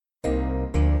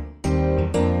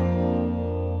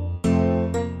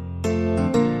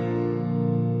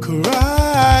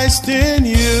Christ in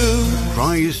you.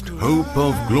 Christ Hope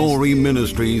of Glory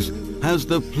Ministries has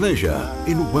the pleasure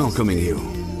in welcoming you.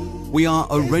 We are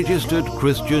a registered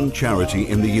Christian charity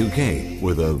in the UK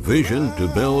with a vision to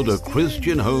build a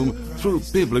Christian home through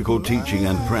biblical teaching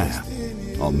and prayer.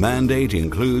 Our mandate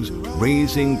includes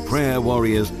raising prayer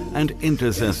warriors and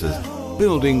intercessors,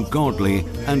 building godly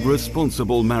and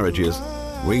responsible marriages,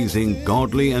 raising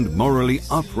godly and morally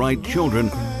upright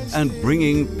children, and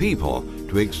bringing people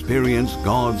to experience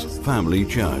God's family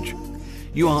church.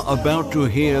 You are about to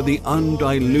hear the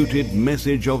undiluted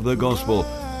message of the gospel,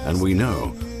 and we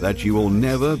know that you will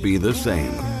never be the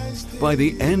same. By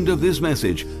the end of this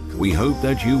message, we hope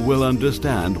that you will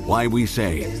understand why we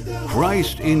say,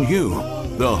 Christ in you,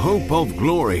 the hope of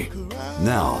glory.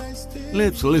 Now,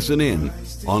 let's listen in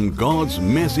on God's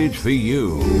message for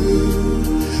you.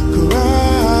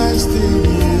 Christ in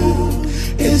you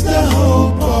is the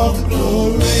hope of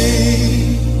glory.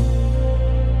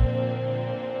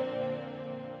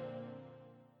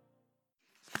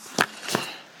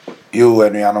 You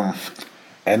and Yanum,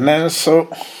 and then so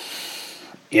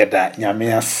yeda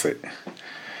nyamiase,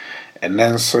 and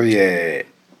then so ye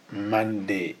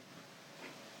Monday,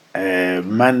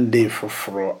 Monday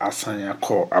for asanya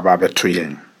ko ababeto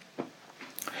yen.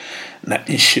 Na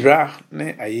inshira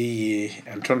ne ayiye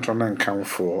entonto na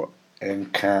nkamfo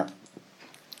enka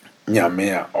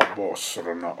nyamea obo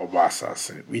soro na obo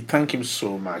asase. We thank him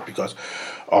so much because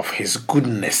of his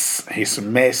goodness, his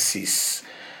mercies.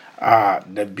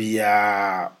 Da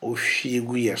bia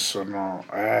ohwiegu yeso no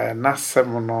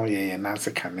nasem no ye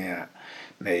nanse kanea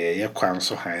na ye kwan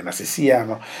so han na sesia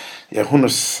no ye hunu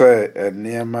se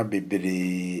niema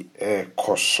bibiri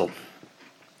koso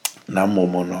na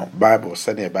momo no Bible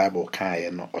said the Bible kan ye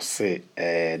no o se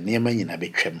niema nyina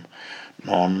betwam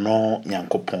no no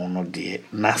Nyankopon no de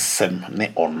nasem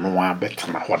ne ono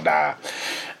abetena hoda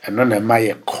eno na ma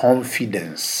ye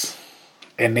confidence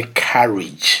and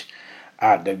courage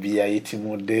da bia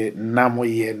yetimude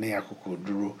namoye ne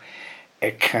akokoduru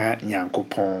eka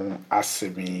Nyankopon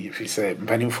asemi fi se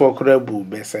mpanimfo kora bu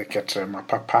be se ketre ma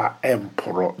papa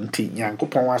emporo nti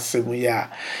Nyankopon asemu ya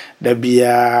da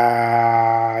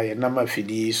bia ye na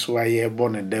mafidi so aye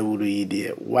bone dawuru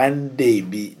yi one day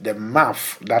be the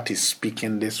mouth that is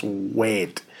speaking this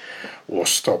word will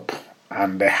stop,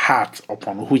 and the heart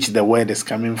upon which the word is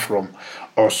coming from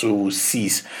also will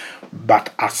cease. But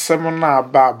asemona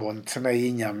Bible ntena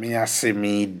yi nyame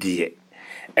asemi die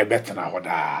ebetena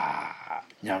hoda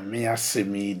nyame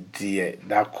asemi die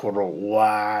dakoro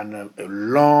one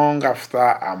long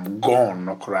after I'm gone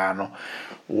no krano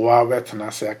wa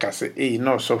betena se akase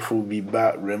no so fu bi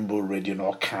ba Rainbow Radio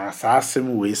no ka sa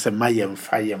asem we se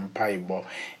mayemfa yempaibo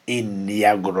inni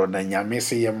agoro na nyame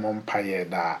se yemompaye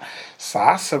da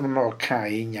sa asem no ka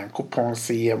yi Nyankopon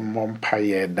se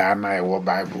yemompaye da na e wo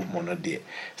Bible mo no de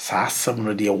sa asem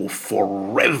no de will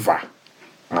forever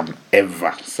and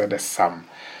ever, said the Psalm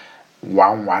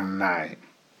 119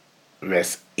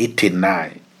 verse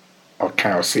 89. Okay,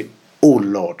 I'll say, oh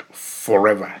Lord,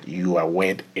 forever your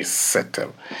word is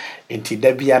settled. Inti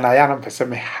debi anayana pese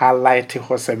me highlight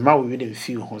ho se ma we dey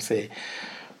feel ho say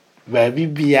baby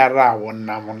biara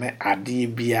wona ne ade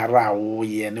biara wo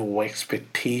ye ne wo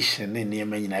expectation ne ne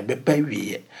nyina beba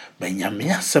wie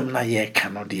banyame asem na ye ka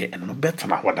no de eno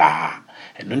betena hoda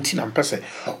eno nti na mpese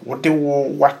wo de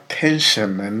wo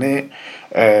attention ne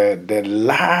the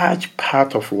large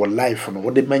part of our life no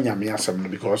wo de banyame asem no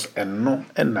because eno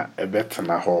na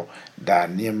betena ho da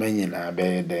ne nyina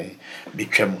be de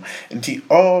bitwam nti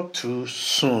all too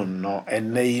soon no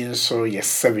ene so ye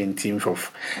 17th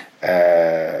of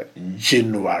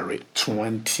January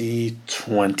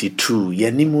 2022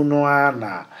 yenimu no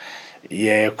ana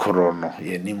ye korono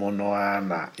yenimu no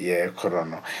ana ye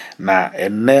korono na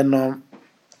eneno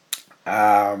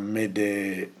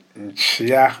mede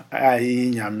nchia ayi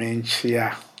nyame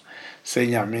nchia se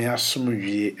nyame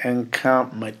asumwie enka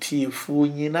matifu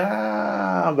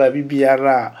nyina ba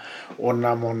bibiara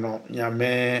onamono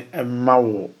nyame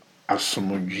emmawo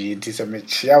asumwie ti se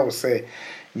mechia wo se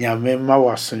nyame ma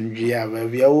wasundwi a ba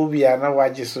bia wo bia na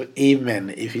waje so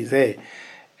amen if you say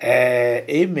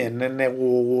amen ne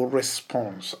wo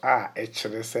response e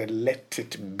chere say let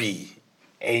it be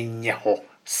enye ho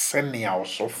senia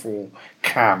osofo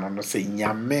kan no say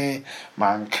nyame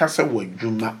mankasa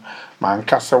wadwuma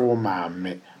mankasa wo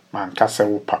maame mankasa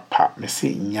wo papa me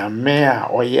say nyame a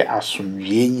oye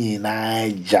asundwi nyina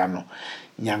agya no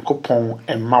Nyankopon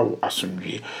emma wo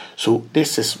asundwi. So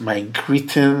this is my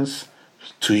greetings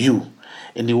to you,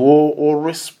 and the whole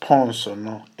response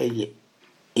no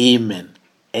amen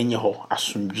enye ho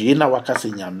asundwe na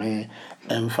wakase nyame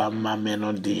emfa mame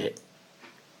no de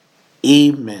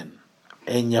Amen.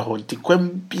 Enye ho nti kwam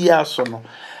bia so no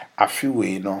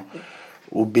afiwe no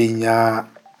obenya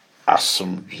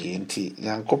asomdwie nti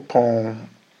Nyankopɔn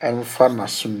emfa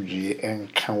nasomdwie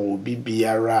enka obi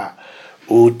biara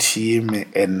otie me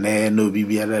ene no obi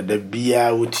biara da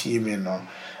bia otie me no.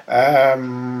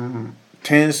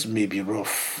 Things may be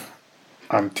rough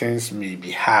and things may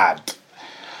be hard.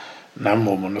 Na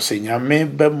momo no se nyame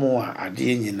ba mu a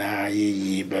ade nyina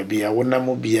ye ba bia wona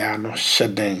mo bia no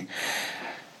hyeden.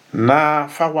 Na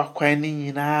fa wakwan ni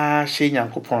nyina hye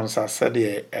Nyankopɔn sa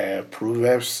sɛde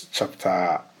Proverbs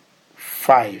chapter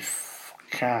 5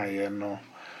 kaye no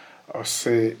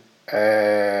ɔse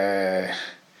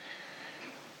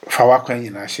fa wakwan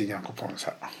nyina hye Nyankopɔn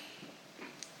sa.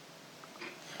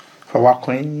 Fa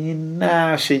wakwan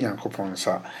nyina hye Nyankopɔn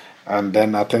sa. And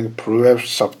then I think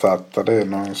Proverbs chapter 3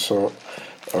 no so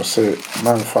ɔse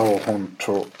manfa wo ho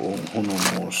nto hunu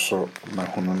mu so na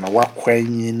hunu na wakwan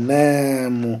nyina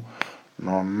mu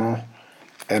no no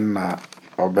ɛna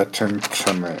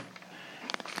ɔbɛtentene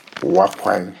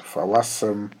wakwan fa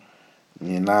wasɛm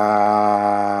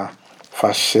nyina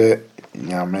fa hye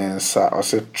nyame nsa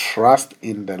ɔse trust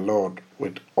in the Lord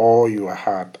with all your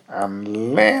heart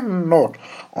and lean not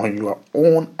on your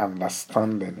own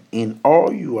understanding. In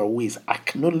all your ways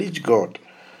acknowledge God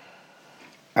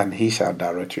and he shall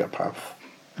direct your path.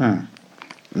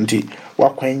 Nti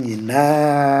wakwan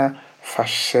nyina fa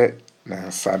hye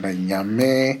nsa na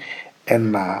nyame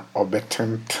ena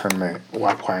obetentene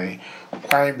wakwan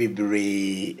kwan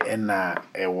bebre ena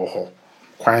ewo ho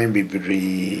kwan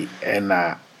bebre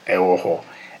ena ewo ho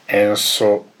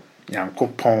enso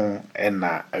Nyankopɔn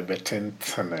ena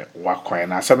ebetentene wakwan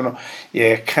na asem no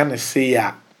ye kan se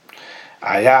ya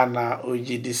aya na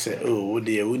ogidi se o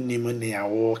de unim ne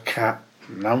awo ka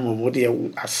na mo de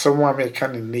asem a me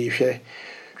kan ne hwe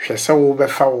se wo be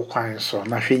fa wo kwan so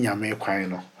na hwe nyame kwan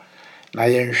no na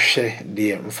yenhwe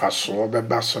de mfaso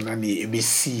beba so na ne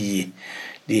ebesi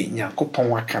de Nyankopɔn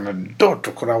waka no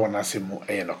dot kora wona semu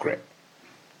eye nokre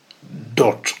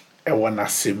dot e wona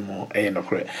semu eye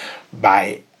nokre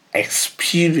by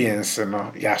experience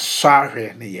no ya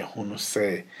swahwe ne ye hunu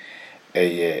se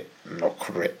eye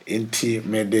nokre enti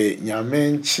me de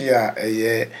nyame nchi a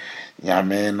eye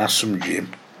nyame nasumdwe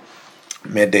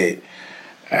me de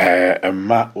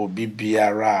ma obi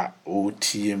biara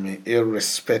otie me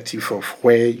irrespective of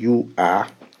where you are,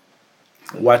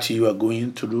 what you are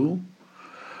going through,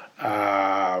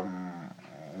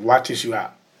 what is your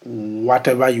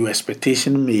whatever your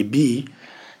expectation may be,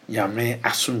 nyame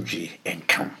asumdwe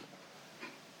enkam.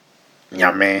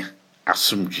 Nyame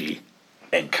asumdwe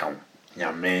enkam.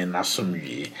 Nyame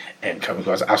nasumdwe enkam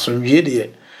because asumdwe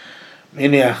de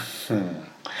menia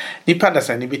nipa da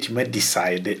sane betima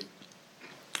decide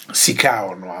sika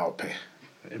ono aope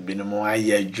binimo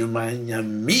aye adwuma nya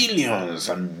millions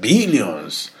and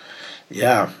billions.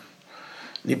 Yeah,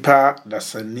 nipa da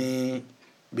sane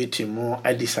betimo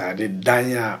adisade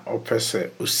danya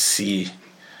opese osi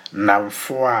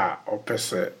namfo a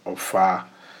opese ofa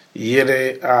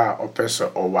yere a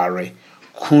opese oware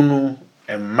kunu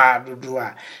emadudu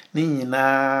a ni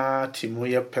nyina timo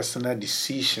ye personal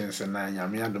decisions na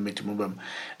nyame adometimo bam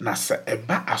na se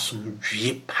eba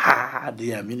asomdwie pa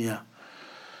de amenia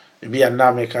ebi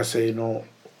na me ka say no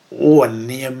o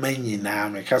niema nyina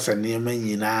me ka say niema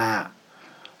nyina.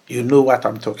 You know what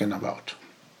I'm talking about.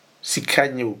 Sika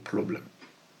nye problem,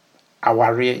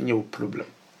 aware nye problem,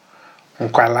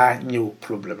 nkwala nye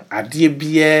problem. Ade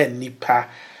bia nipa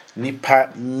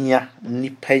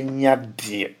nya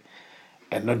de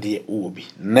eno de obi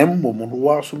na mmom no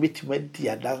wa so betima di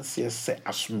adanse se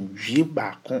asomdwie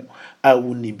baako a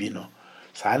woni bi no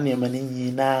saa ne ma ni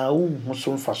nyina wo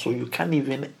so mfa so you can't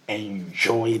even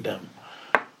enjoy them.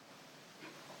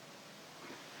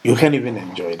 You can't even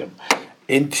enjoy them.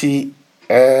 Enti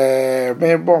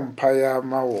me bompaya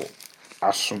ma wo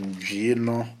asomdwie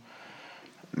no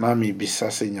na me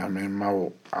bisa se nyame ma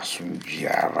wo asomdwie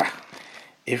ara.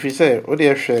 If you say o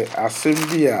de hwe asem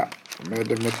bi a me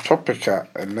de me topic a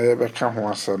na ye beka ho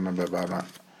asem no beba na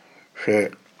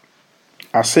hwe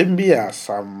asem bi a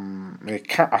sam me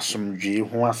ka asomdwie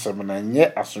ho asem na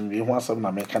nye asomdwie ho asem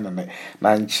na me ka ne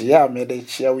na nchia me de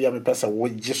chia wo ya me pesa wo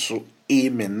giso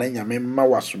amen na nyame ma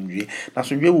wo asomdwie na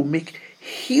asomdwie will make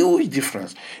huge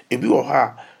difference. Ebi wo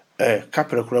ha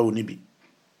kapre kura wo ni bi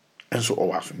enso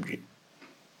o asomdwie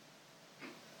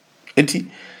enti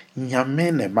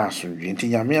nyame ne ma asomdwie enti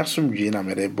nyame asomdwie na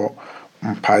me de bo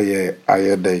mpaye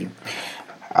ayedai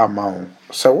amao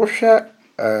se wo hwe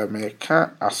me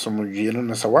ka asomdwie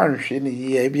no se wanhwe ne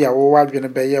yi bia wo wadwene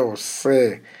beye wo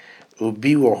se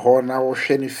obi wo na wo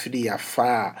hwe ne firi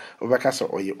afa obeka se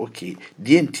oye okay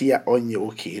die ntia onye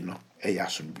okay no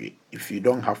If you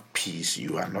don't have peace,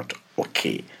 you are not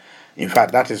okay. In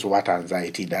fact, that is what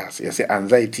anxiety does. You see,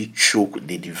 anxiety choke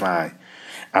the divine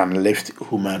and lift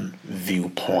human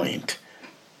viewpoint.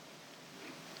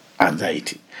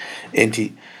 Anxiety.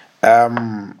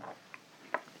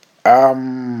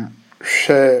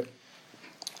 Share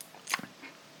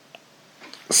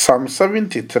Psalm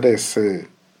 73 say,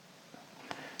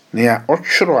 near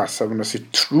Ochro Asam say,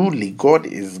 truly God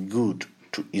is good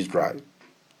to Israel,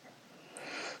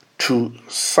 to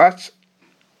such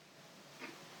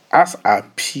as are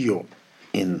pure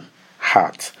in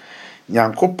heart.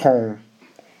 Nyankopon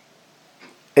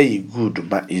good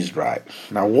ma Israel.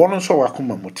 Now one so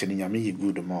wakuma mutini nyame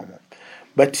good ma.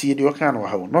 But he do kind of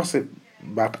how not say,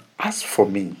 but as for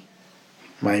me,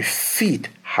 my feet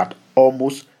had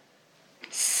almost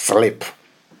slipped.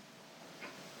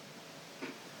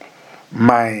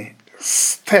 My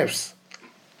steps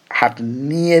had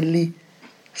nearly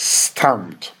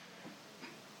stamped.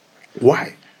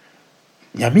 Why?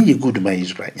 Nyame ye good ma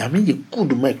Israel. Nyame ye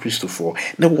good ma Christopher.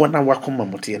 Na wana wakoma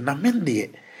muti na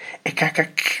mende ekaka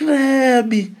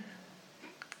krabi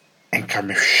enka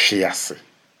mehwiase.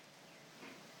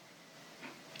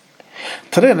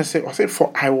 Today I say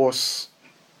for I was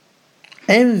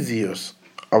envious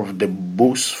of the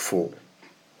boastful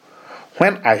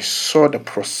when I saw the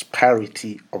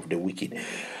prosperity of the wicked.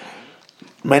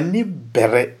 Many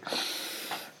bere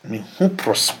me who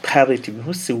prosperity, me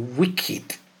who say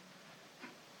wicked,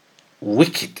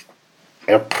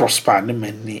 a prosper ne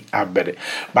many abere.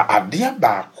 But adia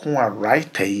ba ko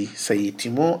right say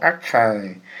timo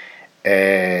akan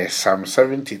Psalm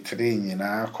 73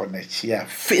 nyina konachia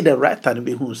fe the writer ne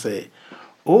be who say,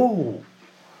 oh,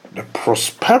 the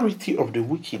prosperity of the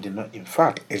wicked, in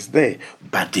fact, is there,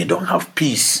 but they don't have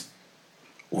peace.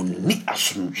 Oni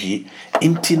asumdie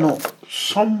intino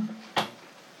somehow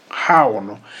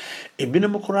no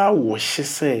ebinom kora wo hye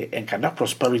say enka that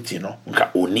prosperity no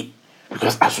nka oni,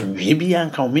 because asumdie bi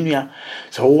anka omenua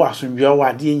so wo asumdie wo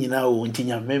ade nyina o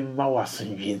ntinya memma wo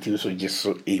asumdie nti so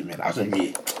jesu amen.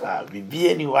 Asumdie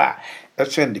bibie ni wa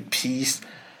that's the peace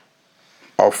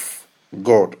of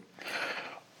God.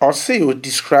 Or say or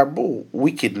describe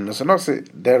wickedness, and I say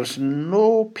there is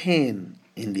no pain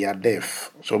in their death.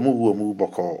 So move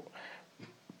boko,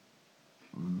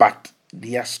 but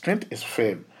their strength is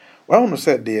firm. Well, I want to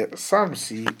say the Psalm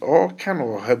see all kind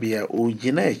of habia o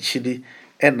jina chili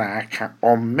and I can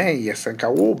on me yes and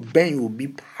can wo ben will be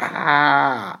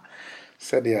pa.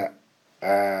 Said there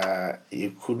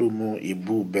you could mo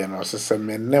ibu ben or say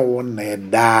me ne one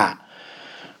da.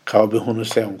 Ka obi hunu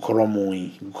se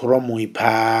nkromo yi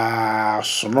pa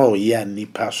sono ya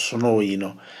nipa sono yi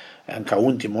no anka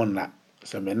wonti monna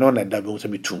se me no na da be se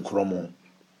bitu nkromo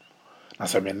na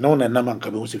se me no na na manka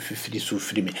be se fifiri so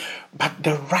firi me. But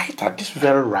the writer, this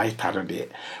very writer there,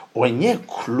 when you're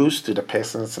close to the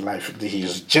person's life, he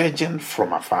is judging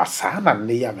from afar. Sana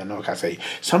neya me no ka say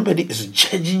somebody is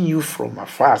judging you from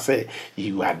afar, say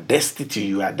you are destitute,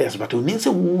 you are this, but when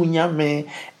say wunya me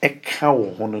eka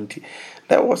wo hono nti.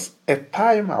 There was a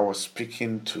time I was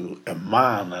speaking to a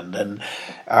man, and then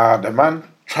the man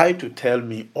tried to tell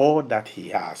me all that he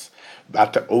has.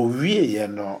 But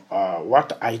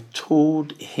what I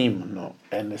told him, no,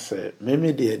 and he said,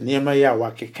 maybe the nema ya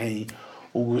wakikain,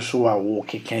 ugusuwa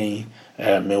wakikain,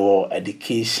 me wo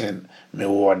education, me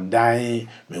wo dying,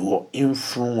 me wo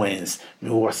influence, me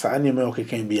wo sani me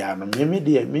wakikain biyano,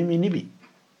 maybe nibi.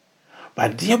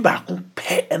 But dear baku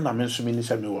pe na mensu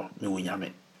minisa me wo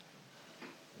nyame.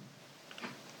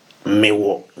 Me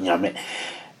wo nyame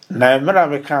na mera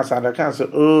me kan say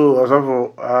oh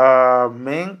osofo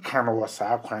men kan was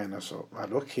akwan so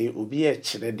but okay obi e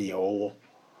kire de owo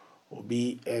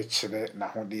obi e kire na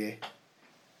ho de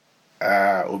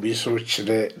obi so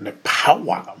kire ne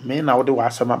power me na wo de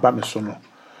wasama ba me so no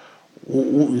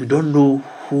you don't know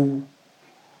who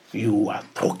you are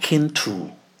talking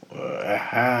to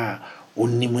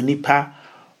onimunipa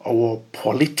or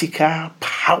political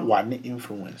power ne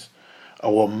influence,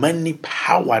 our money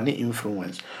power and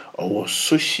influence, our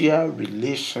social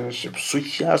relationship,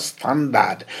 social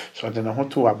standard. So then I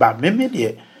want to about many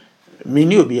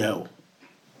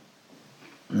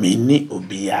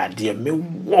obia dear me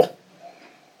wo.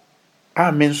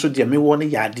 Amen so dear me one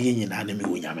yadi nyina na me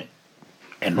wonyame.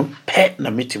 Eno pet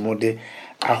na metimo de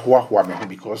ahoahoa me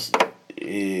because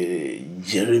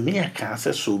Jeremiah can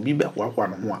say so bi be ahoahoa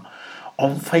no ho a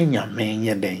onfa nyame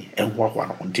nye den enhoahoa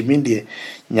no ntimi de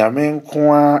nyame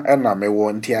nko a na me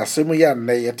wo nti asem ya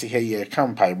na yete he ye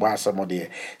kampai bo asem de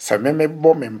se me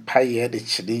bo me mpaye de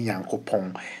chide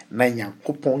nyankopon na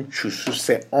nyankopon chusu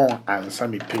se on ansa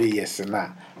me prayers na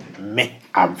me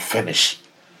I'm finished.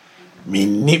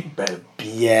 Mini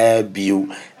babia bio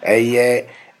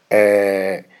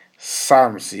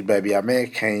Psalms baby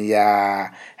American ya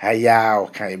haya o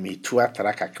kan mi tu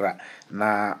atara kakra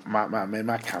na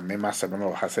ma kan me ma sebe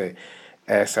no ha say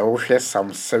se wo hwe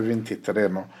Psalm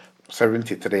 73 no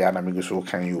 73 ana me go so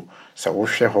kan you se wo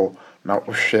hwe ho na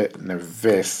wo hwe ne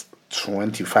verse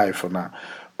 25 na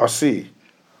or say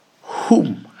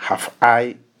whom have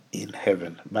I in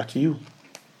heaven but you.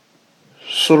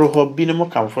 Soro ho binimo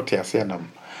kamfo te ase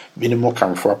anam binimo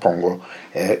kamfo apongo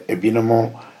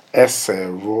binimo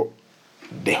eservo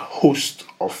the host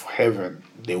of heaven,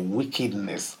 the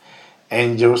wickedness,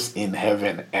 angels in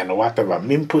heaven and whatever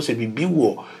mimpo se bibi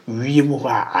wo wiem ho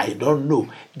I don't know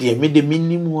the me the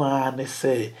minimum an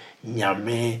say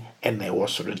nyame and I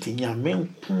was sorting nyame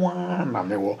kwa na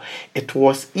me wo. It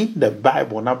was in the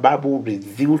Bible. Na Bible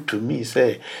revealed to me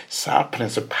say some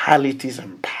principalities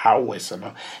and powers,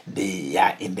 they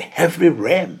are in the heavenly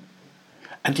realm.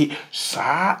 And the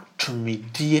sa to me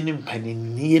die ne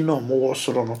mpanini no mo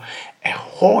soro no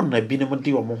ho na bi ne mo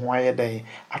di omo ho aye dan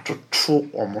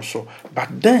atoto omo so.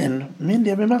 But then me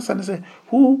dey me man say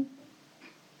who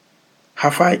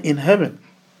have I in heaven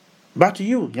but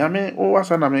you yame o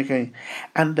wasana making,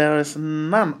 and there is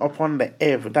none upon the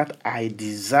earth that I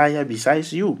desire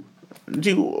besides you.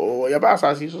 Ndi o ya ba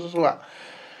sa so a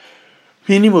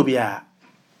minimo bia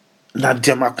na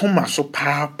demakoma so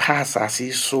pa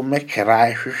asase so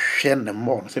mekra hwehwe ne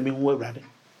mo se me hu awurade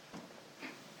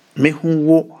me hu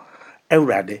wo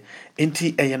awurade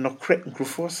enti eye no kre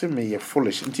nkrofo se me ye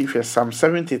foolish enti hwe Psalm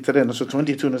 73 no so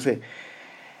 22 no say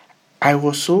I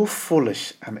was so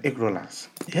foolish and ignorant.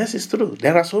 Yes, it's true.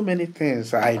 There are so many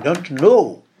things I don't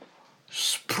know.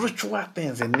 Spiritual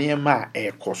things in Nehemiah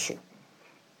Ekoso.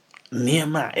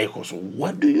 Nehemiah Ekoso.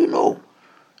 What do you know?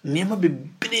 Nehemiah be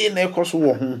brain Ekoso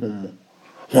wo honhom.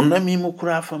 Honami mu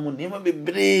kura fa mu Nehemiah be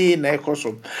brain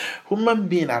Ekoso. Human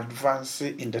being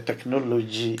advancing in the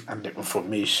technology and the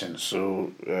information.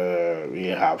 So we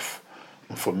have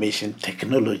information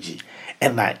technology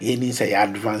and any say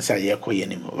advance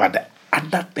but the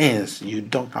other things you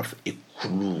don't have a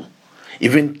clue.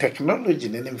 Even technology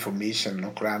and information no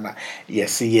krana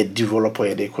yes ye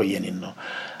developer no.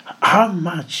 How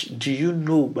much do you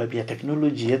know by the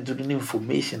technology doing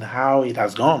information how it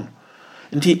has gone?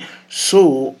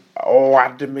 So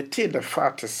what admitted the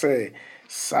fact to say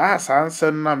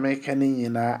answer na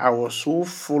making I was so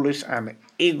foolish and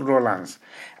ignorant.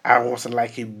 I was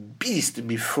like a beast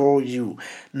before you.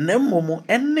 Nemomo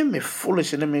enemy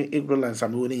foolish enemy ignorance.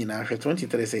 I'm winning in Isaiah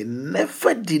 23 say,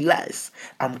 nevertheless,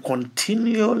 I'm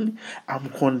continually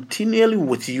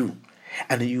with you,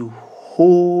 and you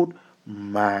hold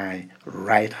my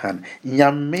right hand.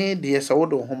 Nyame de sa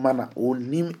wodo homa na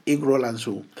onim ignorance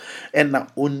o na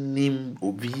onim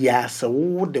obia sa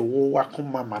wo de wo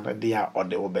wakoma mana de a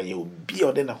ode obeye obi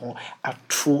ode na ho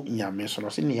atro nyame so no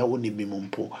se ne ya woni bi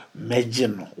mumpo meje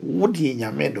no wo de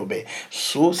nyame do be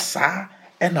so sa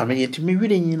ena me yetimi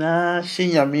wire nyina hye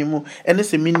nyame mu ene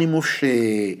se minimu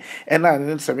hwe ena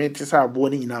ne se me ti sa abo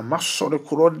ne nyina masore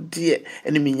kro de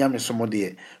ene me nyame so mo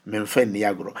de memfa ni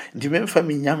agro ndi memfa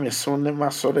me nyame so ne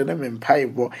masore ne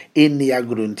mempaibo eni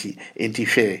agro nti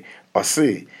hwe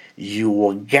ose you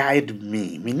will guide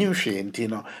me. Meaning,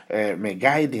 my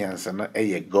guidance and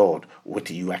a God.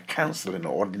 What you are counseling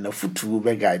or the foot will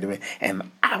guide me, and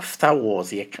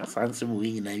afterwards, you can answer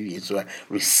me. So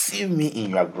receive me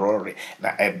in your glory.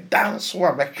 Now, a dance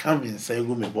what I come and say,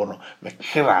 "Go me bono, me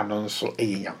kira non so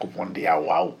a yakupon de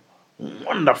wow,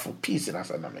 wonderful peace in us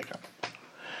and America."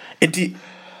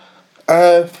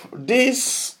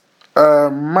 This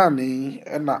money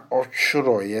and na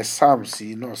ochuro ye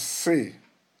Samsi no say.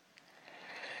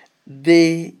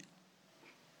 They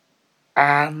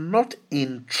are not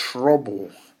in trouble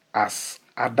as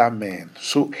other men.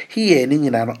 So here ni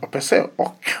nyina no opese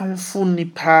okamfo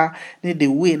nipa ni the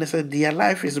way na say their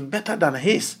life is better than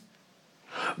his.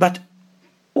 But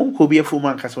unko bi afu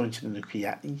man kasa onchine no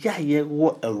kwia ya ye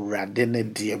wo awurade ne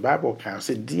de Bible kan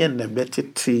say de na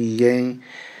betete yen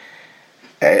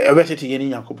betete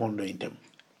yen Yakobon do intem.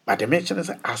 But the mention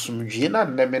say asumdwe na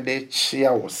neme de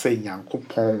chia wo say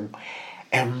Yakobon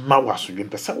Emma was you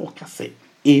pesa o ka say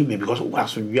amen because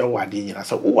was you are nyina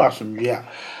so was you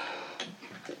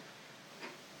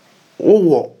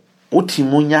o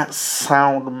utimunya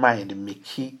sound mind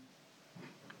make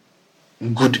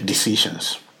good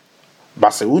decisions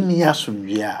but say uni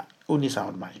asumdwe a uni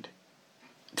sound mind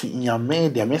ti nyame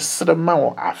de mesre ma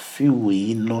wo afi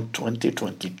we no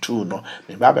 2022 no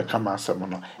me ba be kama asem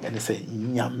no ene say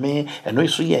nyame eno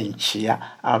iso ye nchia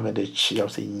a me de chia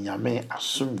say nyame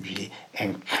asomdwie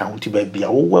encounter ba bia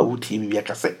wo wa wuti bi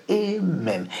aka say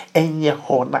amen enye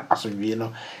ho na asomdwie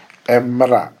no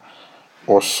emra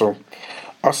also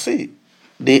I see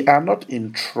they are not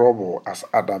in trouble as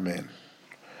other men,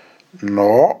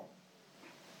 nor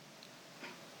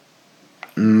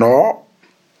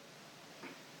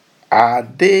are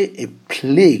they a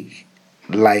plague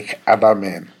like other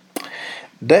men.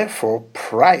 Therefore,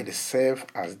 pride serves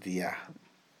as their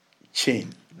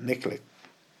chain, necklace.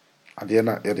 And then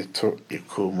editor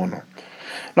mono.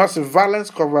 Now, see, violence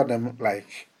cover them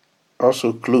like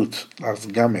also clothes, as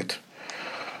garment.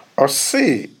 Or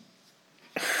say,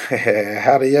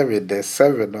 hurry with the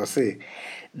 7, or say,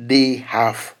 they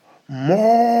have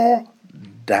more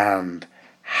than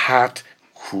heart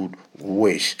could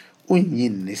wish.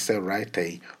 Unyin is a writer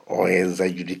or as a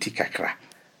unity kakra.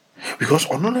 Because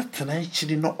another thing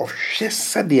actually not of she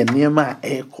said the near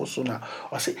air cosona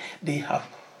or say they have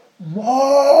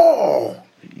more.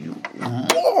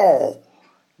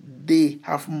 They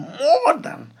have more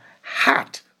than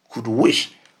heart could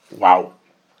wish. Wow.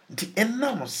 The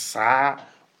enam sa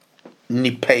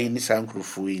ni pay ni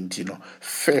sankrofo inti no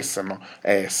first no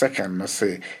second no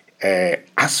say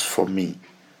as for me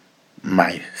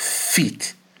my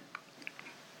feet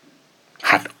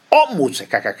had almost a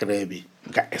kakakrebi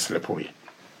ga eslepoye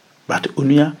but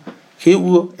unia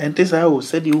kewo entesa o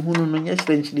said you hunu no nya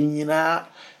chrenchiri nyina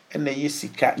ena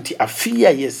yesika nti afia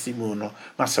yesimu no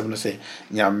masem no say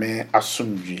nyame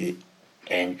asomdwe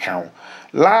enkan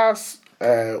last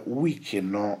week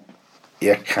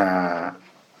yeka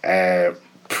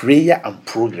prayer and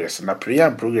progress na prayer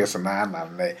and progress na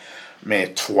me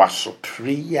twaso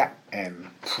prayer and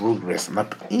progress na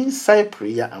inside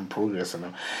prayer and progress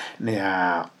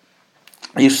na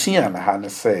you see and ha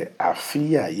say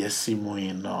afia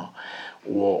yesimu no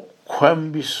wo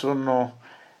kwambi so no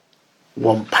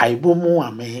won paibo mu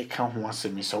ameka ho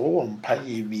asemi so won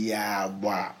paye bia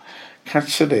bo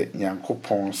Kachire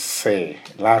Yankopon say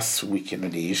last week in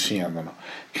the issue no.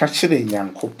 Kachire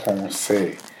Yankopon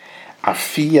say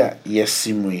afia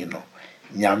yesimu no.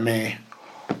 Nyame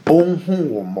onhu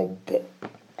wo mobo.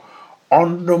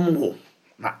 Ondom wo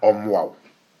na omwa wo.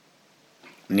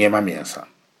 Niema miensa.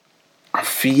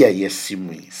 Afia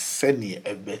yesimu seni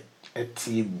ebe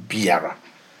eti biara.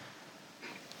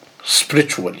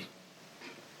 Spiritually,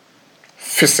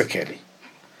 physically,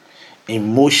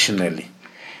 emotionally,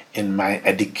 in my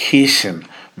education,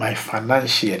 my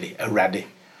financially, already.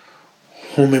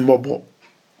 Humemobo.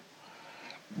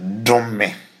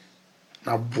 Dome.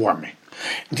 Na buame.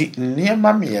 Di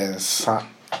niema miensa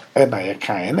ena ye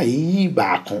kan ena yi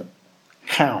baako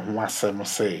kan ho asem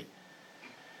say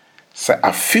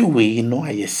afiwe no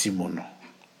ayesimu no.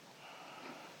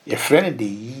 Your friend the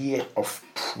year of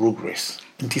progress.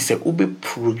 Nti se ube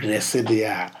progress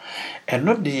there. And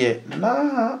not the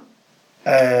na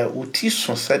uti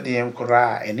so said the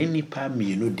enkora ene nipa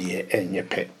mienu de enye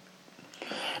pe.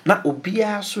 Na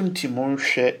obia so ntimon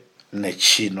hwe na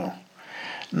chi no.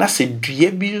 Na se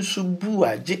dua bi nso bu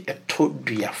age eto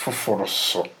dua foforo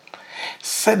so.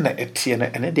 Se na etie na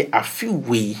ene de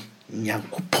afiwe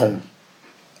nyankopon.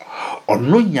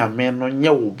 Ono nyame no nye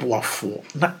wo boafo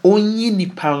na onyi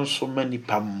nipa nso ma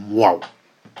nipa mmoa.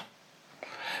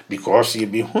 Because ye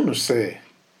be hunu say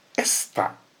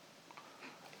Esther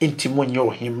intimo nye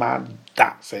ohima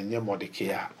da se nye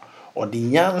Mordecai odi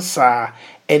nyansa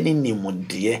eni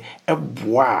nimudie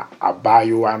eboa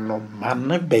abayo ano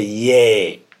mane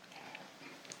beye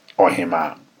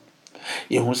ohima.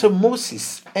 Ye hu se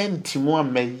Moses entimo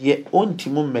ameye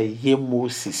ontimo meye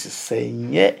Moses se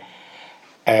nye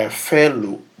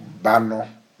fellow bano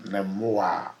na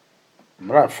moa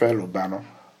mra fellow bano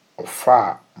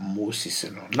ofa Moses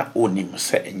no na onim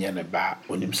se enye ne ba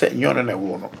onim se nyon na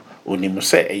wo no onim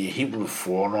se eye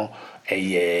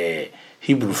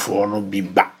Hebrewfo no bi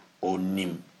ba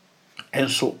onim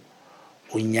enso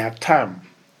onya time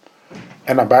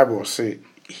and the Bible say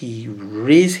he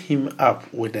raised him up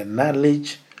with the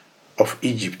knowledge of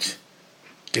Egypt.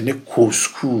 Then a co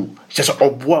school just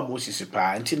obwa Moses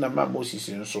pa until na Moses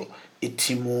so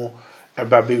etimo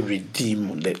ababe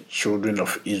redeem the children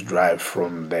of Israel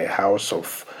from the house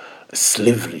of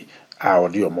slavery. Or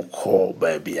the call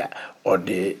baby or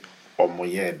the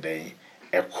omoye day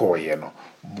a call no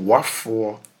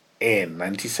boafo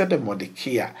and he said the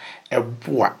Mordecai a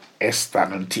boa Esther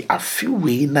nanti a few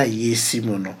way na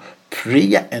yesimu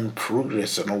prayer and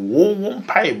progress no won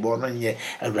pie born on ye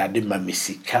a radi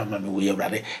mamisi kama me we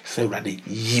radi say radi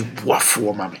yi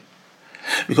boafo mame.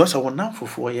 because I will now for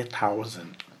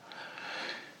 4,000.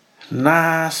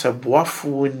 Na se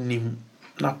boafo nim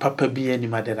na papa bi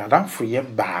anim ade na danfo ye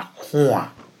baako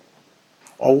a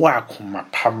owo akoma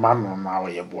pama no na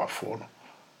ye boafo no.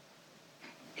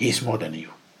 He is more than you.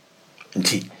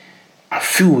 Nti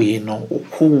afiwe no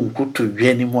okunku to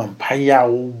dwani mu ampaya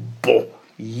wo bo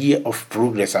year of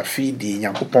progress afidi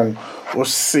Nyankopon o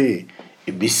say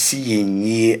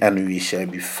ebisi and we shall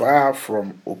be far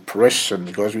from oppression,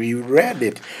 because we read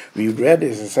it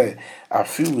and say I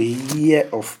feel a year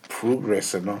of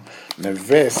progress no na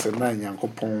verse na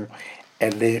Nyankopon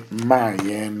ele ma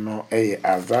no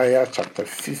Isaiah chapter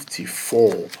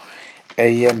 54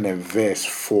 na verse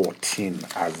 14.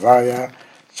 Isaiah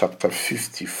chapter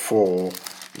 54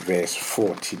 verse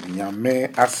 14. Nyame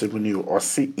asebuni o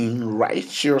say in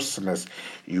righteousness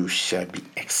you shall be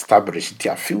established.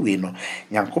 Tiafiwe no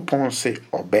Nyankopon say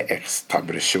obe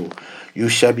establish you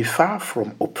shall be far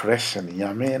from oppression.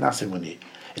 Nyame asebuni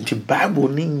nti Bible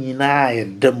ni nyina e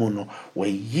demo no we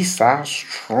yi sa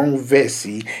strong verse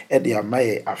e de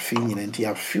amaye afi nyina nti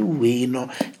afiwe no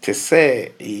te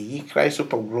say yi Christ of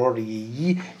glory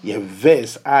yi ye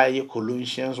verse I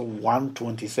Colossians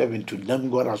 1:27 to them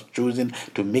God has chosen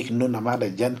to make known among the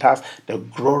Gentiles the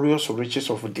glorious riches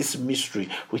of this mystery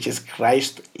which is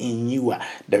Christ in you.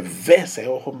 The verse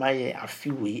oh my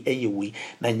afiwe eyewe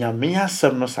na nyame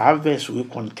asem no sa verse we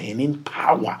containing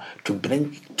power to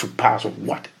bring to pass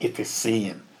what it is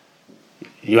saying.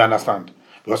 You understand?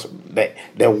 Because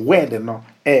the word no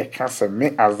can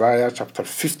me Isaiah chapter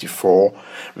 54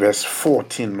 verse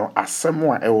 14 no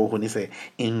asemwa when he say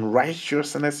in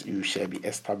righteousness you shall be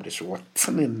established. What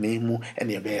in name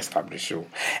and you be established,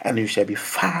 and you shall be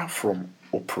far from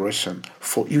oppression,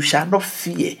 for you shall not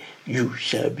fear. You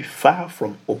shall be far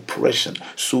from oppression,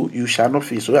 so you shall not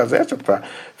fear. So Isaiah chapter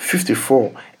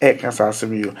 54 can say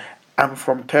you and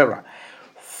from terror,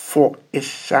 for it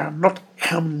shall not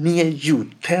come near you.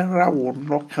 Terror will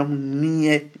not come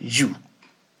near you.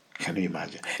 Can you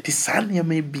imagine? The Sanya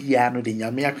may be ano the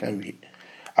Yamia can be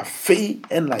a fay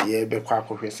and la yebe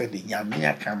quaco said the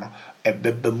Yamia cano a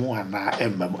bebemuana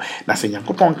embemo. Nothing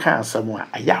Yankopon can somewhere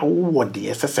a yaw what the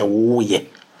SS ye.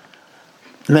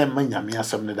 Never Yamia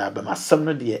summoned up by my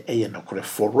summoned the a no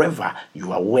forever.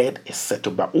 Your word is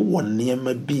settled by one near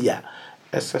me beer.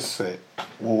 SS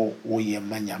wo ye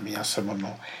manyamia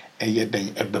semono eye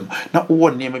den ebem na wo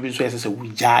ne ma bi so SS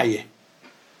wujaye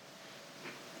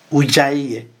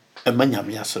e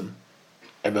manyamia sem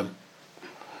ebem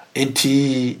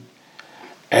enti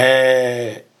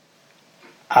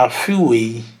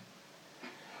afiwe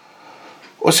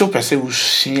o so pese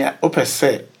usia o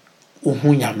pese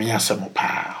uhu nyamia sem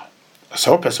pa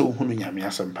so pese uhu nyamia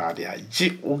sem pa de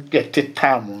agi o get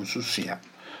time nso sua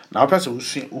na opese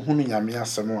uhunu nyame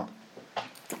asem a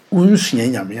unsua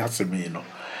nyame asem no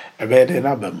ebe de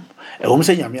na bam ehom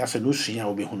se nyame asem no sua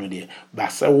obehunu de ba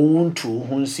se wontu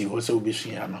hunsi ho se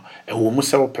obesua no ehom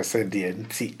se opese de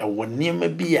nti ewo niam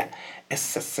bi a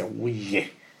esese woye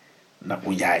na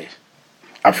uyaye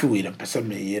afiwe na pese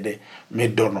me ye de me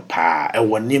do no pa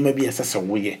ewo niam bi esese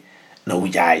woye na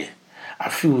uyaye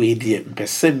afiwe de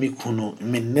pese me kunu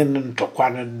me nene ntokwa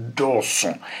no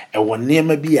doso ewo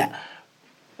niam bi a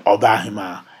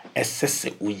Obahima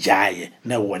esese ujaye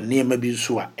na wonema bi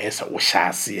so a esa wo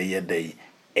hyase ye dai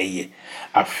eye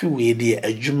afiwe de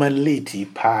adwuma late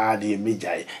pa de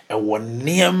mejaye e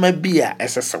wonema bi a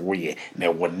esese woye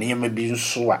na wonema bi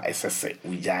so a esese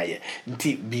ujaye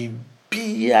nti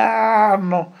bibia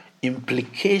no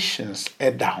implications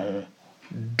down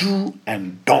do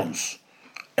and don'ts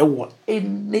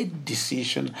any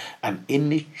decision and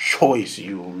any choice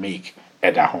you make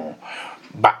down.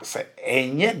 But say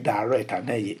enye direct and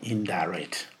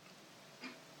indirect.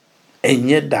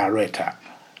 Enye director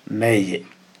na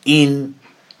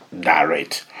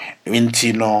indirect.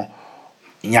 Inti no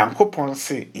Nyankopon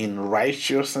say in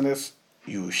righteousness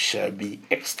you shall be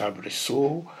established.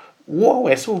 So what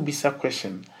was so be a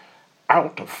question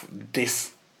out of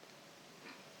this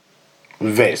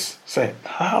verse? Say,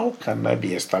 how can I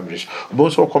be established?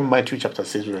 Also come Matthew chapter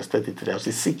 6 verse 33. I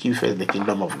say, seek you first the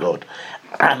kingdom of God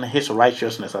and his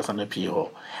righteousness as an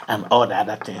appeal, and all the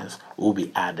other things will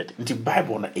be added. In the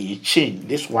Bible, you change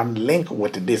this one link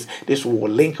with this will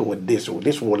link with this, or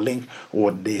this will link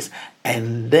with this,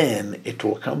 and then it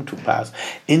will come to pass.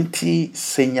 Inti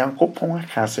senyankopon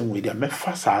akansem we dia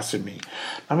mefasa asemi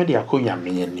na me dia konya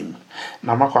menim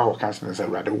na makwa akansem say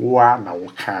brother wa na wo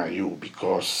kan you,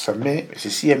 because some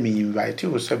sisi me invite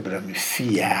you say bra me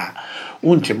fia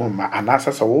unche mo ma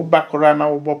anasa sa wo bakora na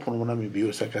wo bopono na me bi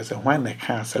o say when na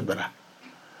kan say bra.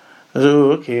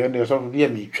 So okay, and there's some be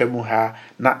me twemu ha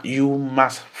na you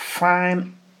must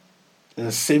find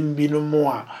nsɛm bi no mu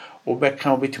a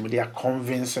wobɛka wobɛtumi de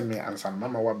convince me ansa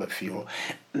mama waba fie hɔ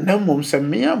na mmom sɛ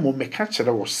me a mo meka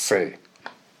kyerɛ wo sɛ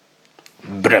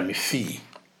bra me fie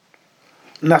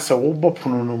na sɛ wobɔ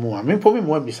pono no mu a mepɔ me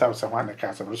mo abisa wo sɛ hɔ ana ka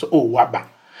asɛm so oh waba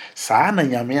saa na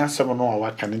nyame asɛm no a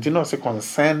waka no nti na ɔsɛ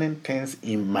concerning things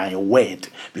in my word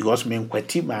because me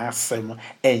nkwati ma asɛm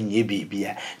ɛnyɛ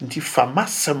biribia nti fa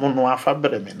masɛm no afa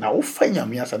brɛ me na wofa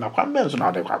nyame asɛm na kwan bɛn so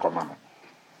na wode kɔ akɔma no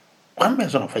kwan bɛn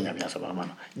so na wofa nyame asɛm ama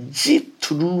no gye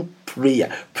through prayer.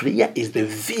 Prayer is the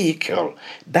vehicle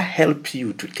that helps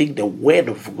you to take the word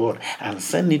of God and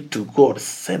send it to God.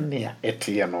 Send it it's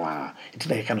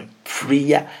like kind of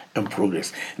prayer and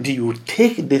progress. Do you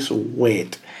take this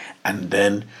word and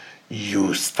then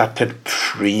you started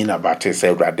praying about it?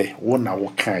 Say, rather, one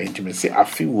hour kind to me say, I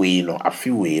feel way no.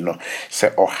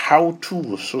 Say, or how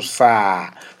to so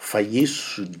sa for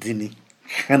Yesu dini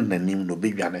can the name no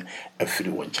baby and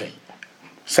everyone change.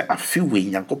 Say, I feel way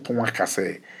yanko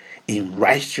say. In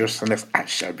righteousness I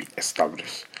shall be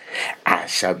established. I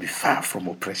shall be far from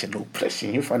oppression.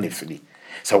 Oppression, you find it free.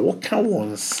 So what can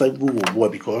one say boy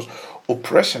because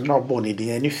oppression not born in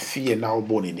any fear now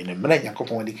born in a minute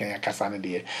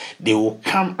they will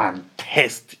come and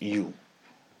test you.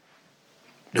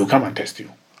 They will come and test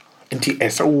you. Until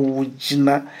esa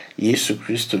wujina Yesu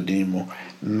Christo dimo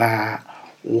na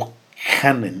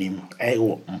wakanim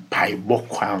ewo mpaibo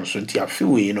kwanso nti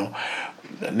afiwe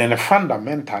then the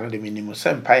fundamental the minimum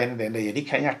empire and then the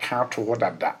Kenya count to what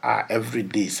that every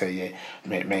day say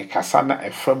me kasana a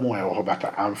firm way or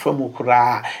better and firm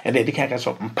kura and then the can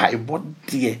so mpie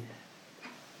body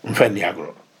mfani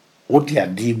agro what dia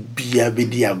di bia be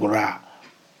di agro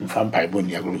mfampai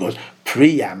boni agro because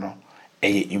prayer no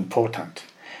important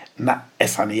na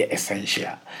esane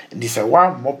essential this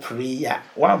one more prayer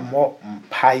one more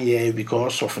mpie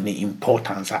because of the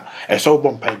importance so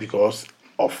mpie because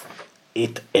of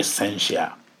it essential.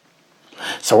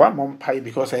 So one more pie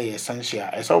because it's essential.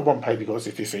 It's all one pie because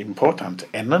it is important.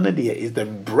 And none of the is the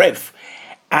breath.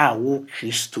 Wo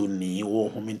Christo ni wo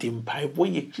humintim pie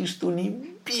boy Christo ni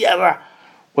biara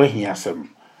when he has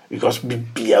him. Because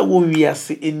bibia wo we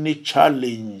see any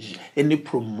challenge, any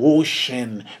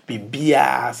promotion,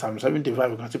 bibia Psalm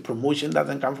 75 because the promotion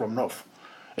doesn't come from north.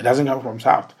 It doesn't come from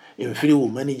south. Even free will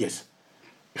managers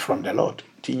from the Lord.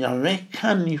 Tinyame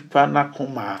kan nipa na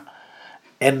koma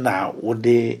ena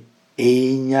wode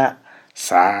enya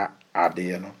sa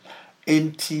ade no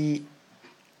enti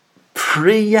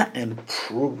prayer and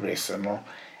progress no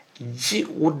ji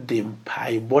wode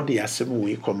mpai body asem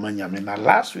we koma nyame na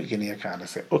last week in kan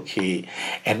say okay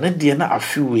ena de na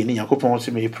afi we ni yakopon se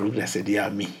me progress de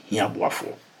ami hia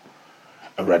boafo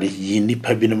awrade yi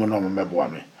nipa bi no no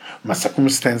meboa me my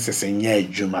circumstances enye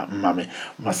adwuma mame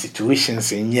my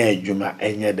situations enye adwuma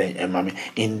enye den emame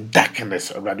in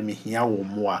darkness already me hia wo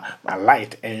mo a my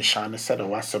light and shine said the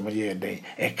wasem ye den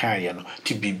e kan ye no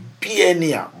to be bia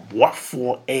ni a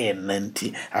boafo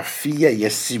nanti afia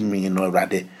yesimi no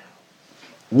already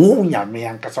wo nyame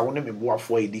ankasa wo ne me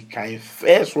boafo edi kan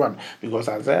first one because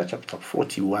Isaiah chapter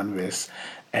 41 verse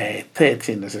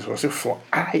 13 says for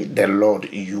I the Lord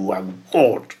you are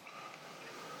God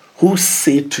who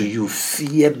say to you,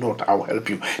 fear not, I will help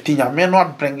you. Tinya may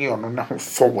not bring you on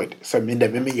forward. So mean the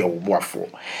me your waffle.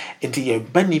 Into your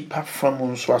bunny pat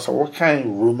from so as a what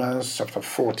kind Romans chapter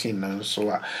 14 and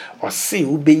so or see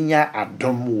who be ya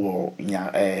adom wo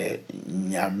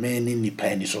nya many ni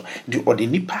penny so the or the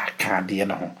nipa can de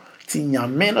na tinya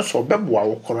men so beboa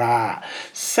wo kora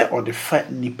se or the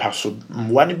fat nipa so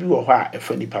mwane bi wo ha e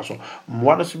fa nipa so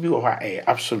mwane so bi wo ha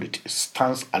absolute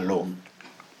stands alone.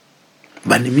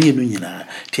 But the me no nyina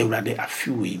ti awrade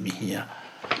afiwe mi hia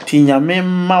ti nyame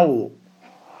ma wo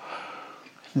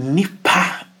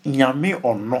nipa nyame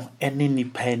ono ene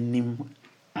nipa anim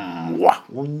mwa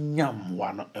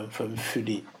wonyamwa no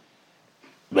emfamfiri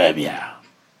babia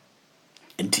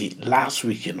enti last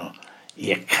week you know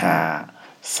ye ka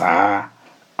sa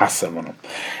asem no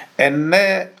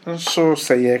enne nso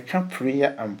say ye ka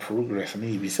prayer and progress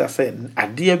ni bisa say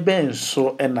ade ben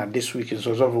so na this week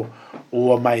so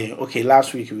my okay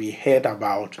last week we heard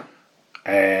about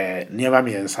never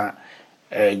miensa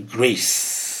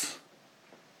grace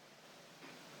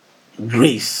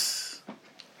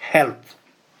help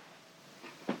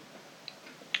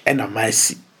and a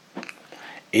mercy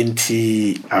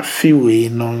enti afiwe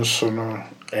non so no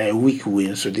week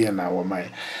we so there na my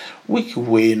week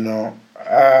we no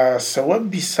so what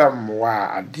be some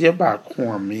ade ba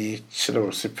ko me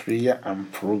chiro se prayer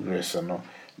and progress no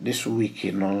this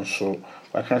week no so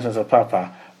I can say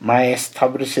papa my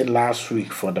established last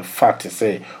week for the fact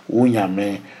say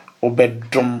unyame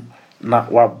obedom na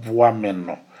waboa me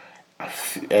no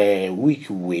week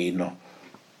we no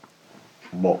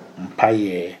bo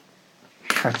mpaye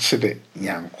ka kire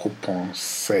Nyankopɔn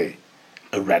sɛ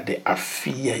awurade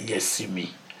afia yesimi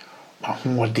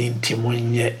ahoɔden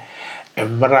timonye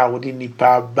emra wodi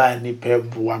nipa ba nipa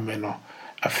bua me no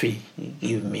afi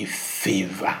give me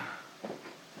favor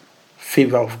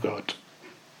of God.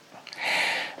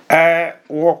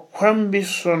 What can be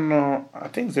so no, I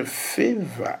think the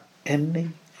favor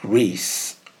and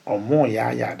grace or more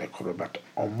ya de kuro, but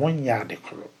or more ya de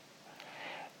kuro.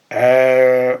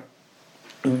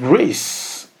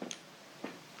 Grace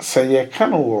say ye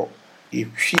can wo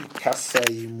itwi kasa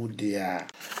yi mu dia.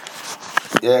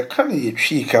 Ye kan ye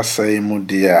twi kasa yi mu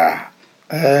dia.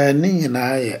 Ni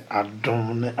nyina ye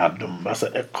adom ne adom ba se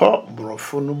ekọ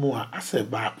brofo no mu a ase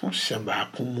ba ko hye ba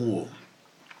ko mu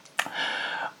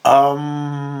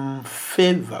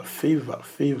favor.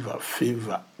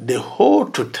 The whole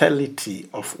totality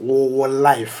of our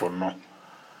life no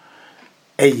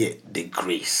the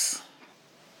grace.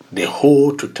 The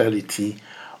whole totality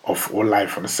of our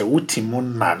life no se utimo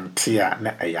nante a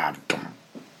na adom.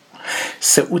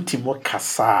 Se utimo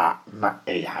kasa na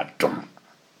adom.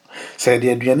 Say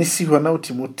the aduane si ho na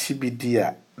utimo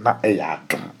tibidia na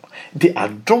adom. The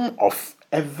adom of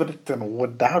everything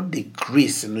without the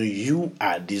grace, you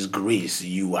are disgraced,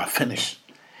 you are finished.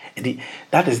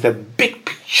 That is the big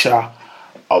picture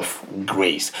of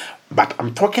grace. But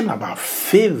I'm talking about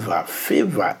favor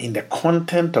in the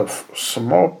content of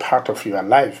small part of your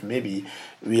life. Maybe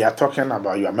we are talking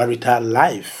about your marital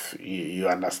life. You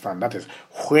understand? That is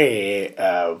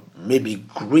where maybe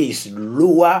grace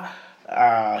lower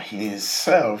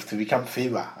himself to become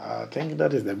favor. I think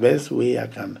that is the best way I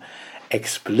can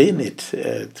explain it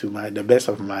to the best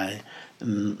of my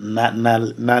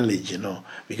knowledge,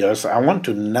 because I want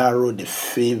to narrow the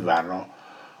favor,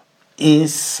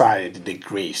 inside the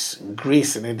grace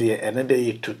in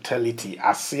the totality.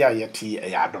 Asia yeti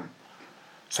adom.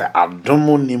 So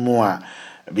adomo nimua.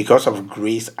 Because of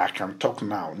grace, I can talk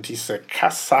now. It is a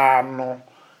kasano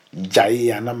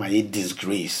jaya na my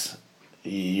disgrace.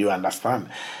 You understand?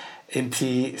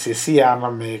 Enti sisi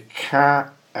ana me ka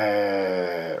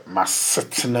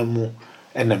masetena mu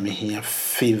ena me hia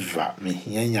favor, me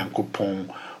hia Nyankopɔn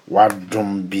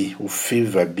wadom bi, o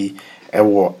favor bi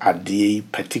ewo ade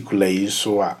particular yi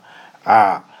so a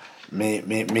me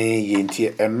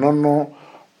yenti eno no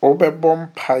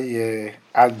obebɔ mpaye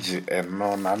age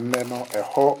eno na nne no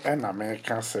eho ena me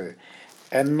ka se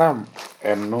enam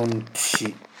eno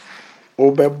nti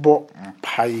obebɔ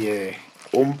mpaye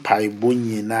mpaibo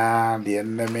nyina de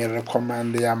nne me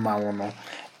recommend ya ma wo no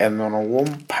eno no wo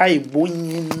mpaibo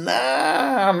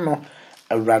nyina no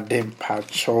awurade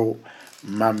mpacho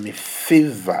mami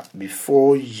favor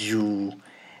before you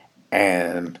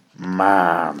and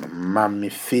man. Mami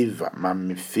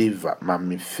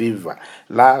favor.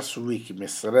 Last week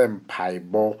Mr.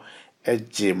 Mpaibo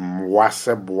ejem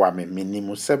wase boa me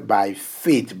minimu se by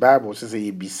faith. Bible says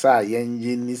ye bisa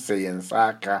yenji ni se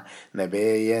yensaka na be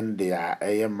yende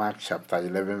a Mark chapter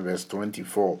 11 verse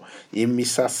 24. Ye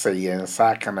misa se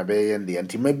yensaka na be yende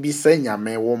anti mabisa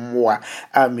nyame wo moa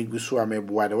a migusu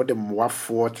ameboa de wode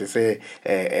moafo te se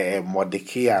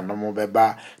Mordecai no mo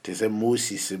beba te se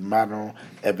Moses mano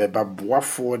ebeba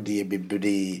boafo de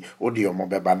bebre odi omo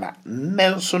beba na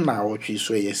nenso na wotwi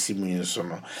so yesimu nso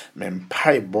no me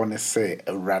mpai bonus say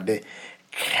rather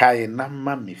kaina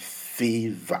mami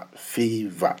favor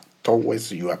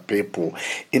towards your people.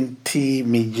 Inti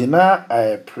mijina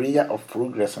prayer of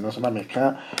progress and also na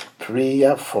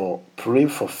pray for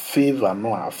favor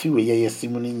no afi we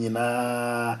yesimu ni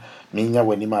nyina minya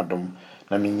wani madom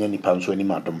na minya nipa nso ani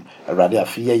madom awrade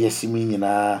afia yesimu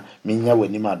nyina minya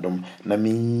wani madom na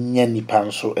minya nipa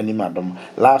nso ani madom.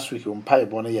 Last week umpai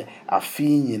bo ye afi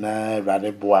nyina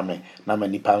awrade boa me na ma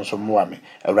nipa nso moa me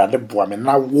awrade boa me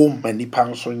na wo ma nipa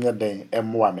nso nya den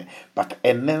emoa me but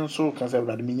enen nso kan say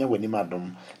awrade minya wani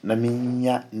madom na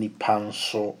minya nipa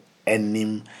nso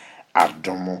anim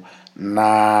adomo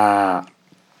na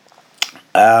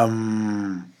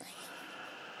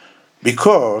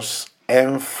because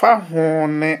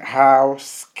how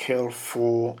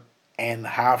skillful and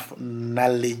how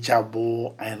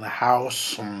knowledgeable and how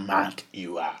smart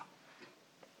you are.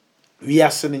 We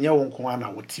are sending you on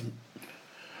Kwana with him.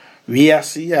 We are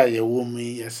seeing a woman,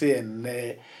 you say,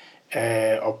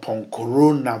 upon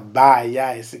corona by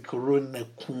is a corona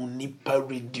kunipa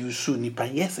reduce nipa.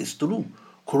 Yes, it's true.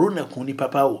 Corona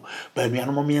kunipa pao. But me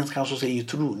and Momians council say you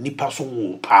true. Nipa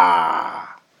so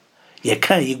pa. Ye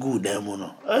can't ye good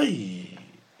demono. Ay.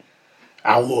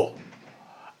 Awo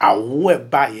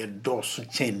ba ye do so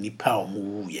chen nipa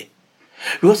omu ye.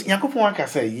 Because Yakupon can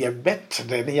say, "Ye better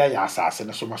than ya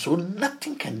assassin," so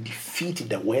nothing can defeat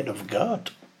the word of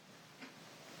God.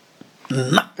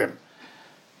 Nothing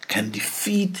can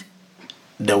defeat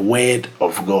the word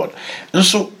of God. And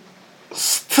so,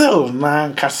 still,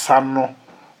 man, Kasano,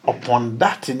 upon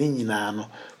that in no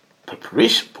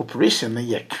population,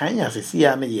 ye kanya se see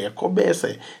an ye kobe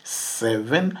say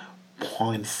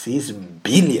 7.6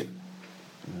 billion.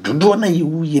 Dodo na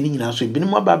you yen in so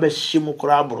binimo baba shimu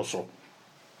krabro so.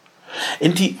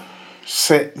 Enti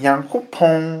se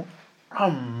Yankopon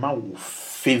amma wo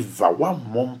favor wa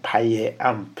mompaye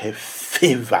ampe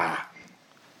favor.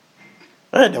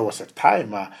 There was a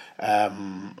time I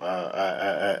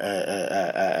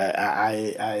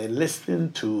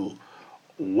listened to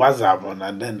WhatsApp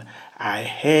and then I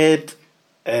heard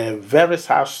a very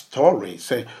sad story.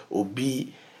 Say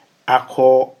obi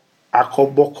ako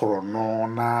bokro no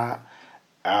na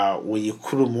we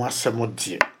kurumu asemo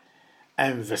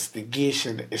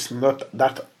investigation is not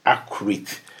that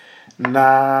accurate.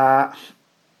 Na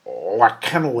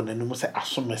wakano wona no say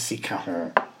asomasi ka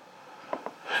ho.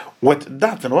 With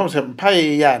that, and what was empire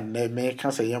ya me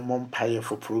can say your mom pie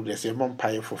for progress, your mom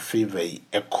pie for favor.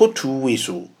 A co 2 ways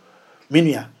so.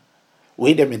 Minia,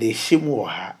 wait a minute, shimu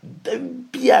ha. Then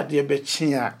be at the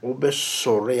betchia, obe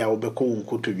sorry, obe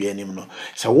ko to be animo.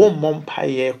 So one mom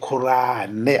pie cora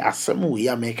ne asemu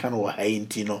ya mekan or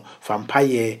haintino,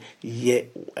 vampire ye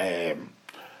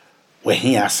where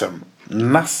he asem.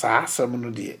 Nasa asem no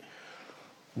dear.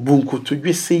 Bunku to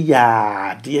be say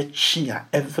ya dear chia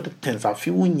everything so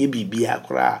fi wunye bibia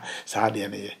kra sa de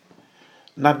ne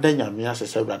na danya me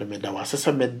asese brade me da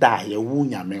wasese me da ye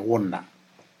wunya me wonna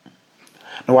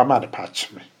na wa ma de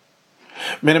patch me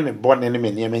me born ne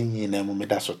me nyema nyina mu me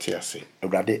da so te ase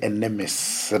brade enne me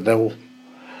sedew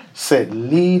say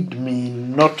lead me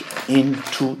not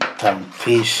into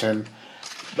temptation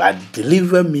but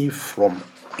deliver me from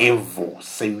evil.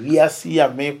 Se wiase ya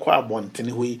me kwa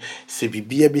abontene hoi se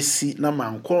bibia besi na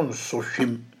manko nso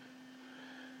hwem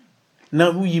na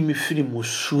wuyi me firi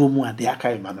mosuo mu ade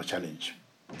aka ma no challenge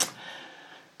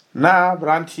na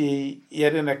branti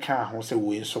yede ne ka ho se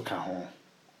we nso ka ho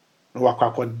no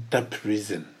wakwa da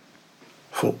prison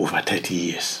for over 30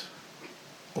 years.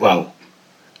 Wow.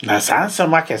 Na sansa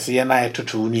makese ye na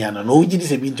etoto uni ana no ugidi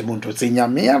se binti monto se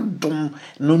nyame adom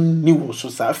no niwo so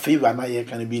sa favor na ye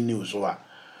kan bi niwo so a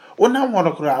ona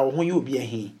wono kura wo ye obi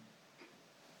ahi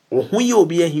wo ho ye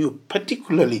obi ahi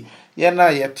particularly ye na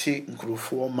yete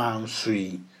nkrofo manso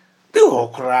yi bi ho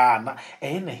kura na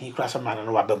na hi kura sama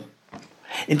na wabam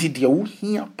enti de wo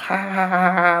hia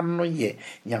pa no ye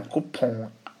Yankopon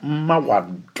ma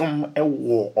wadom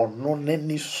ewo ono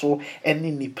nani so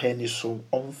eni nipa ni so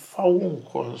omfa wo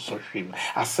nko so hwem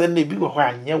asene bi wo ho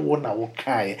anye wo na wo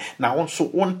kae na wo so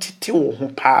wontete wo ho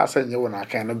pa asanye wo na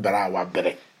kan no bra wa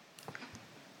bere.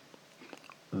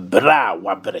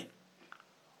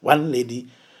 One lady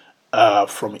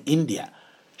from India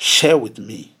share with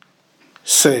me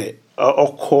say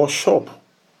oko shop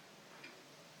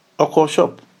na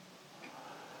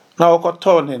oko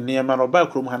to ne niema no ba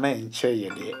krum hana enche ye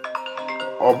de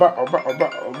oba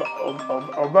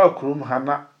krum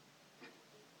hana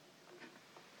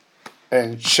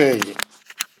enche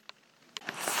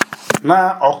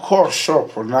na oko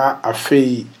shop na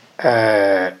afei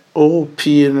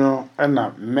opino na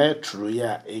metro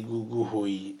ya egugu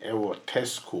hoyi ewo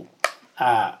Tesco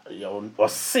o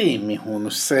see me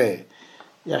hunu say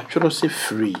ya tworo se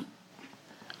free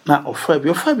na ofa bi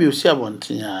o si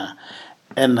abonten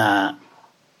a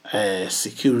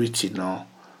security no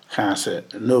can say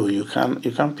no you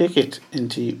can pick it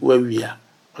into where we are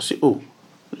o say oh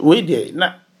we there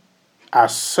na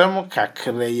asem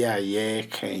kakra ya ye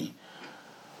kan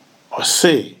o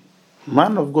say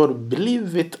man of God,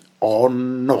 believe it or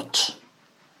not.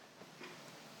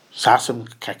 Sasem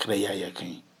kakra ya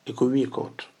yakin. Eko wi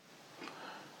court.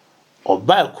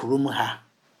 Oba kurum ha.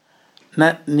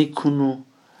 Na nikunu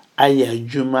aya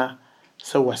adwuma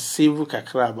se wa save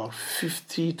kakra about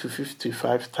 50 to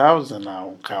 55,000 na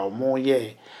onka omo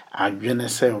ye adwene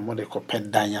se omo de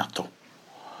kopedan ato.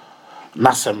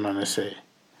 Nasem no ne se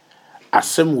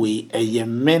asem we eye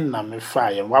men na me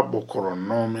fa ye wabokoro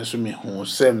no me so me hu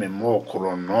se me mo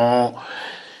okoro no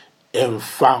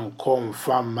emfa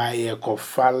nkomfa maye ko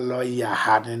fallo ya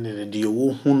hade ne de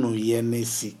wo hunu ye ne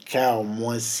sika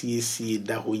omo asiesie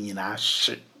da ho nyina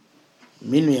hye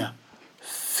minua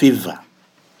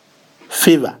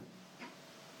favor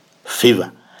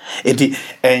enti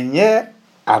enye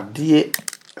ade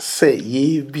se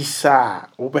ye bisa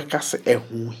obeka se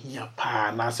ehu hia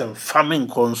pa na se famin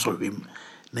konsolwim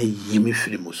na yimi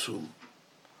firi musum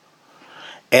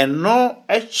Eno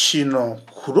echi no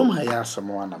kurom ha ya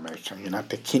asemo na America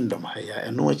United Kingdom ha ya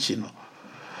eno echi no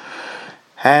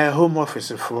home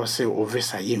office for say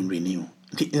office yen renew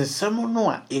the nsemo no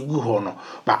a egu ho no.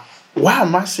 But why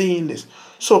am I saying this?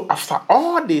 So after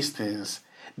all these things,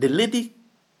 the lady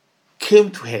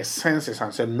came to her senses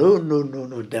and said, no,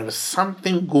 there is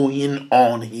something going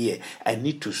on here. I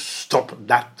need to stop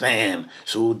that thing,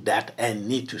 so that I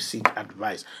need to seek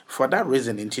advice. For that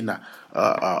reason, Intina,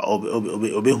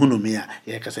 Obehunumia,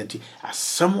 Yakasenti, as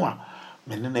someone,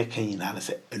 Menene Kayina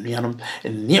said, Nianum,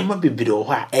 and Niama Bibido,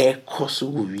 air course,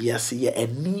 we are see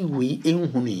any way in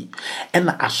Huni,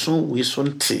 and as soon we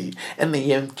soon tea, and the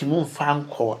young Timon fan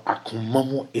call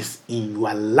Akumomo is in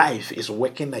your life, is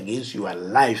working against your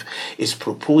life, is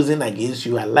proposing against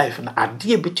your life, and a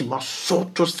dear bit must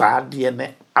sort to start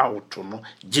DNA out no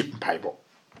Jim Bible.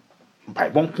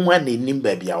 Bible, one name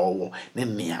baby, or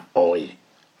near oil.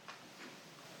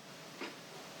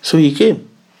 So he came.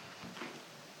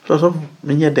 So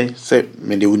many days say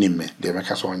many women they make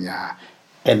us on ya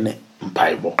any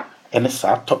Bible any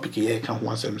sad topic here can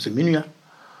once and say minia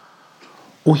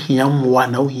o here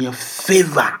one o here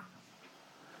favor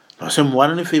no say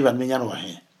one any favor me nya no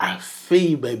he a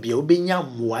favor bi obenya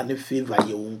one favor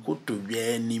ye unkoto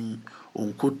wi anim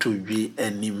unkoto wi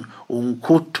anim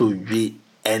unkoto wi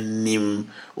anim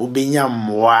obenya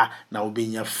moa na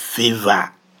obenya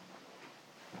favor.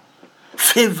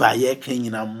 Favor ye can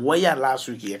you know where last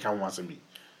week ye can once me.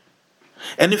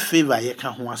 Any favor ye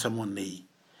can once a Monday.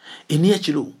 In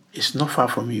Yachilo, it's not far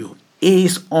from you.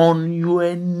 It's on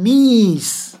your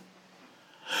knees.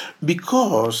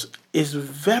 Because it's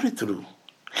very true.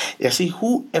 You see,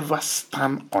 whoever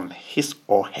stand on his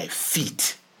or her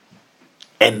feet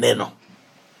and then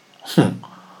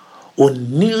or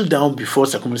kneel down before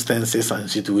circumstances and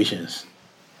situations.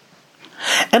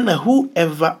 And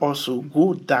whoever also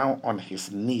go down on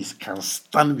his knees can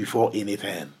stand before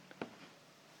anything.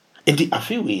 And the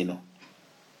affair,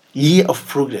 year of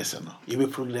progress, you will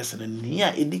progress in a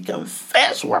year. It become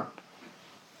first one,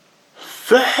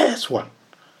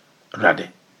 rather.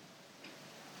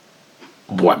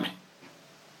 Boame.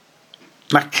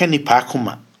 Na Kenny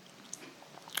Parkuma.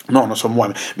 No,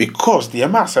 someone because the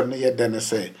Amasa near then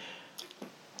say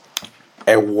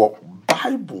a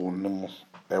Bible no.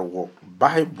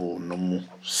 Bible no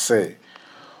say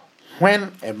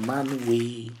when a man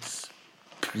waits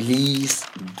please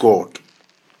God.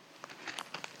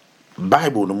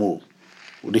 Bible no more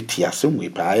the tiasem we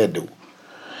pa do.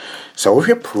 So we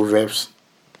have Proverbs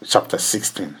chapter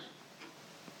 16.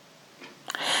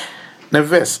 Now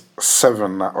verse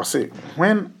 7 or say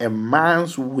when a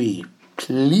man's way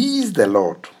please the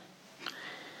Lord,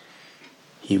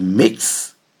 he makes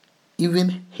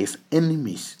even his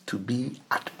enemies to be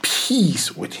at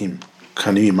peace with him.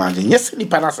 Can you imagine? Yes, any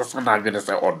parasas and I'm gonna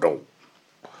say, oh no.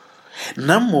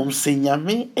 Namum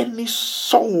senyame any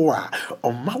soa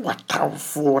or mawata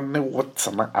for ne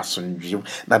watsana asunjim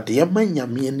na dear man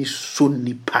yami any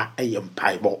sunni pa a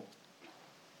Bible.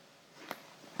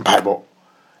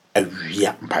 A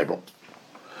real Bible.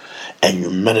 And you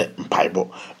merit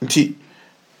Bible.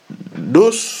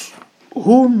 Those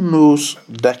who knows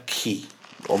the key.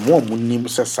 Or more munim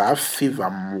says a favor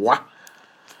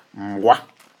mwa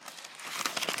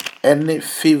any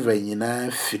favor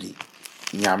yina free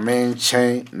nyame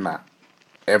chen na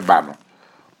ebano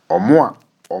or more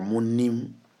or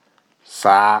munim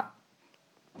sa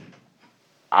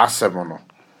asemono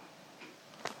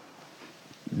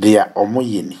dia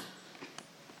omoyeni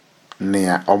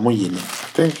nea omoyeni.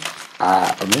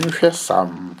 I think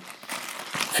Psalm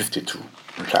 52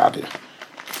 nkade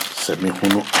se me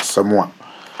hunu asemwa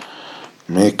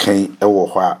making a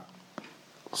war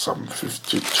Psalm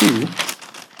 52.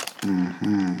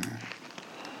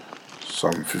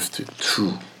 Psalm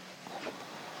 52.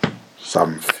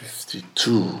 Psalm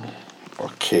 52.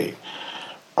 Okay.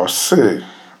 I'll say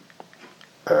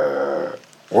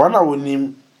one I will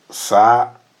name sa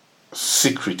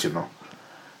secret,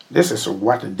 This is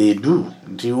what they do.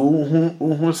 The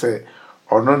who say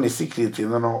or no secret,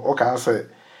 okay, say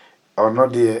or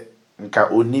not the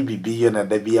nka oni bibi na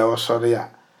da bia osore a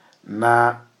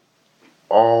na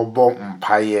obo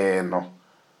mpaye no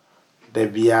da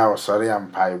bia osore a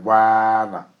mpaye wa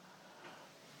na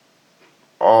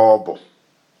obo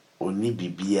oni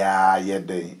bibia ye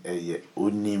den eye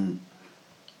onim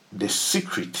the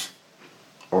secret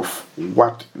of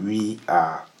what we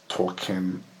are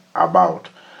talking about.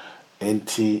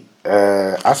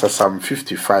 As a Psalm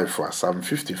 55 for Psalm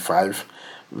 55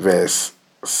 verse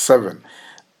 7.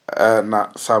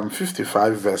 Now Psalm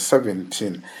 55 verse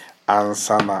 17 and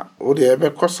Sana Ode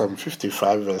Psalm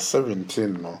 55 verse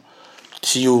 17 no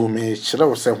You may say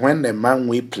when the man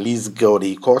will please God,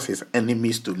 he causes his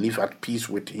enemies to live at peace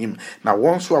with him. Now,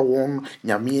 once you are one,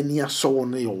 Yamiania so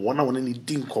one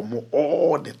anything come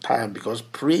all the time, because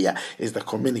prayer is the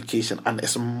communication, and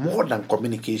it's more than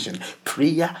communication.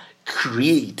 Prayer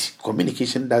create.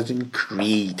 Communication doesn't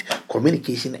create.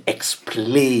 Communication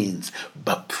explains,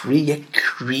 but prayer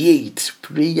creates.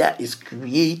 Prayer is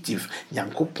creative.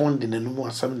 Nyankopon de nanu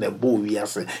asam na bo wi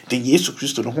ase. De Yesu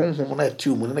Kristo no honhom na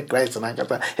atu mu ne Christ na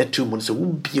nkata atu mu se wo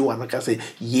bie wa naka se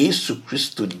Yesu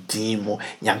Kristo din mu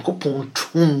Nyankopon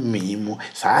tumi mu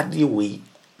saade we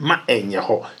ma enye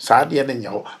ho saade na enye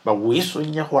ho but we so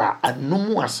enye ho a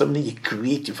anomu asam ne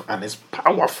creative and is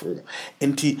powerful.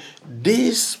 And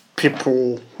this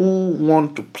people who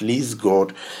want to please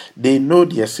God, they know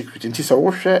their secret. And so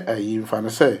we share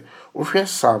say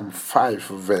Psalm 5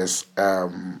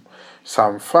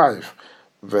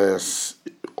 verse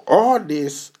all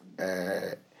this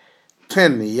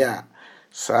 10 yeah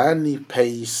sani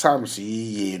pay Psalms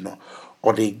ye no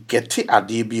or they get it at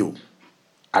debut.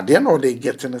 At the end of they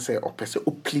get and say, oh, person,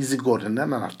 oh, please God, and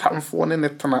then a time for an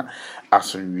eternal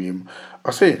as in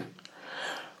I say,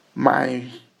 my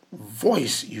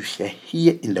voice you shall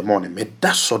hear in the morning. Me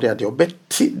that so that your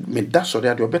betty me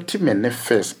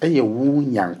first. A woo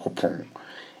yankopon.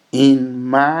 In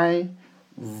my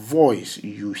voice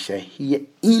you shall hear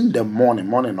in the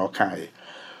morning okay.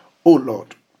 Oh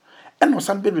Lord. And was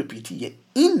somebody repeat here.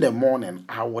 In the morning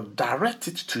I will direct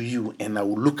it to you and I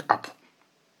will look up.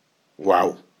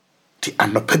 Wow. Ti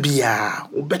anopabia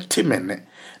obeti mene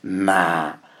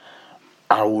na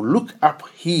I will look up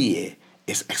here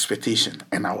is expectation,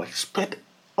 and I will expect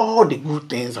all the good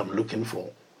things I'm looking for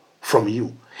from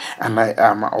you. And I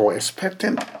am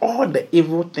expecting all the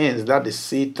evil things that the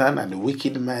Satan and the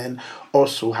wicked man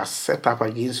also has set up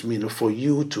against me, for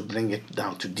you to bring it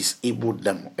down, to disable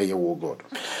them, oh God.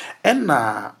 And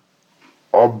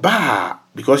Oba,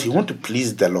 because you want to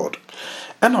please the Lord.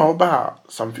 And Oba,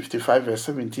 Psalm 55 verse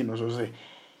 17 also say,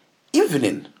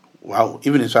 evening, wow,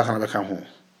 evening so I can come home.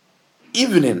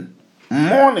 Evening,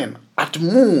 morning, at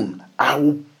moon, I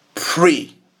will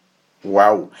pray.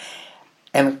 Wow.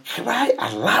 And cry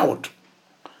aloud,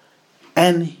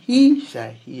 and he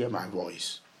shall hear my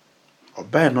voice.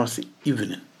 Oba no say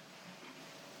evening.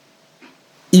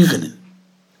 Evening.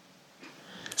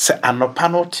 Say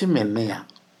anopa no ti menea.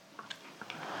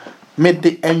 Me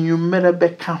de enyumere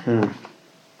beka ho.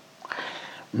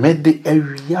 Me de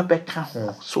awia beka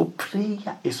ho. So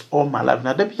prayer is all my life.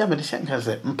 Na da bia me de shanka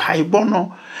say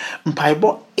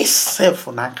mpaibo itself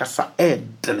na nkasa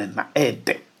edene na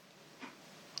ede.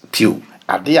 Piu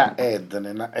adea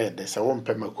edene na ede se wo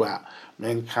mpemako a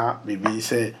menka bibi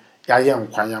se yaye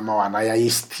nkwanya ma wa na yaye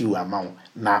stew ama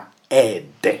na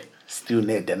ede stew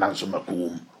na ede na nso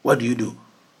makum. What do?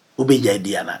 Ubeja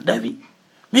idea na David.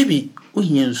 Maybe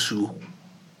uyensu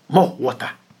more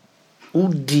water.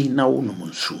 Udi na unum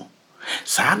nsuo.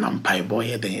 Saa na mpaibo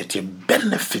ye den yete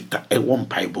benefit e won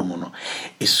mpaibo mu no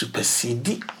e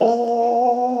supersede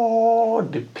all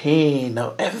the pain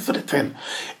of everything.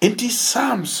 It is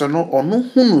Psalms no onu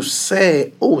hunu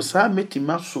say saa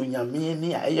metima so nyame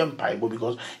ni aye mpaibo,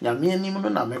 because nyame ni mu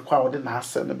na mekwa wo de na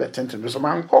ase no betenten so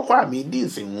man kokwa me di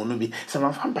nsenwu no bi se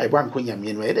man fa mpaibo anko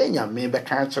nyame no e de nyame be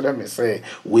ka kire me say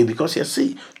we, because you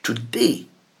see today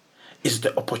is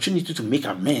the opportunity to make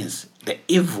amends the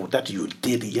evil that you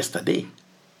did yesterday.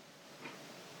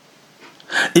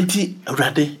 Inti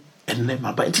rade enne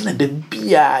maba inti na de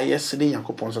bia yesterday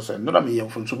Yakopon say no na me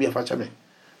yemfo so bia fa cha me.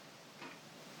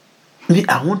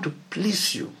 I want to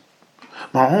please you.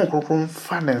 Ma hon kokon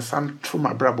fa ne san to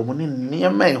ma brabo mo ne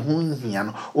niema e ho hia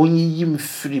no onyi yim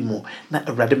free mo na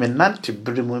rade me nante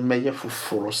bere mo meye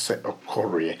foforo se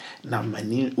okore na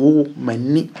mani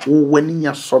wani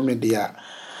nya so me dia.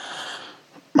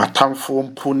 Matamfo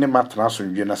mpu ne matraso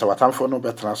ndwe na se watamfo no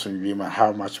betraso ndwe ma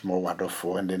how much more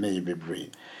wonderful and then you be brave.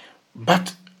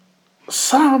 But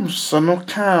Psalms no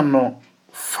can no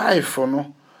 5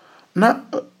 no na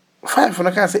 5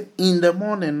 no can say in the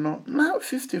morning no na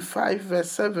 55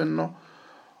 verse 7 no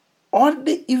all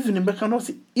the evening be can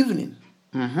say evening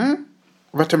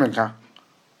obetemenka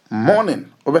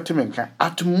morning obetemenka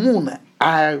at moon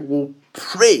I will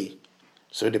pray.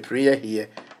 So the prayer here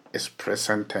is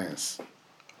present tense.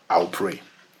 I'll pray.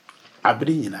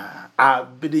 Abri nyina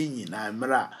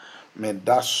mra me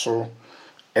daso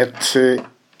ete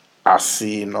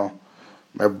asino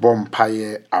me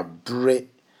bompaye abre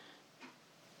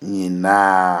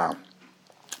nyina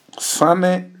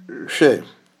sane hwe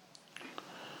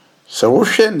se wo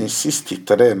hwe ni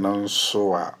 63 no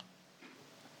so a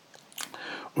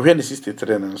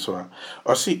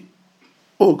o see,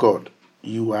 oh God,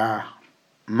 you are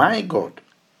my God,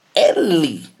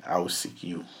 early I will seek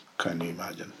you. Can you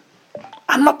imagine?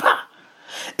 Anapa.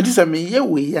 It is a me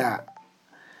we are.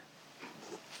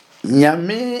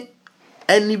 Nyame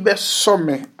any best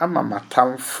some ama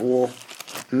matamfo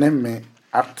ne me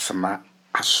atena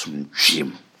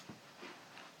asumdwem.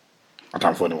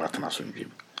 Matamfo ne watena asumdwem.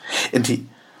 Enti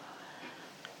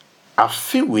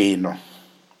afi we no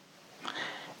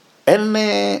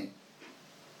ene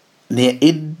ne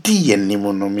edi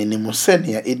yenimu no minimu se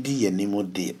ne edi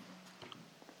yenimu de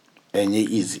enye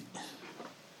easy.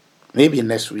 Maybe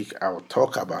next week I will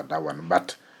talk about that one,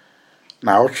 but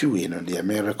now we know the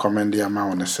may recommend the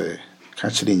amount say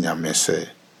catch the nyame say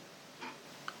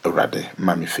rather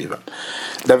mami favor.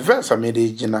 The verse I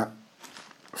made jina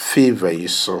favor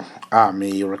is so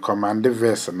may recommend the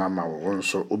verse and nama one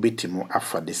so obitimu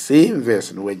after the same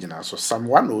verse in wejina so Psalm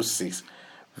 106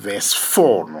 verse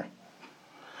 4 no.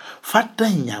 Fata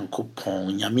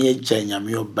nyankopon nyame agya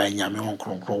nyame oba nyame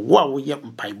honkronkron wo a wo ye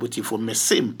mpaibo tifo me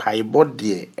se mpaibo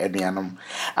de anuanom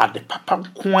ade papa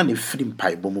nko a ne firi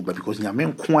mpaibo mu ba because nyame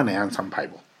nko a na yansa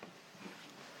mpaibo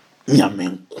nyame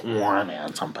nko a na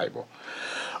yansa mpaibo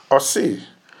o say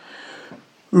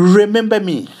remember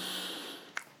me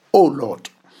oh Lord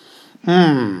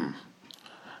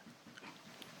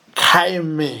kai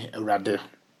me rather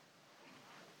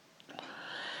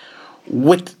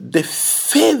with the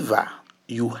favor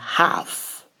you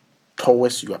have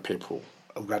towards your people.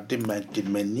 Rather, my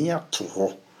demania to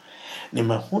her.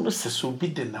 Nema hono se so bi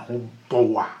de na ho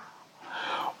bowa.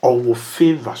 Or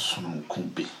favor son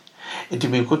kumbi. Enti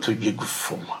me go to yegu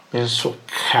from. Enso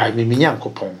kai me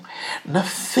nyankopon. Na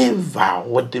favor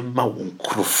what the ma won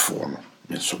krofo no.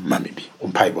 Enso mami bi.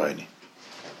 Umpai boy ni.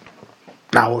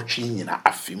 Na wo twi nyina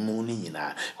afimu ni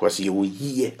nyina because you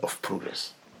year of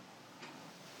progress.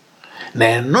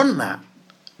 Na no na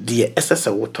de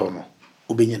esese woto no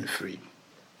obenya no free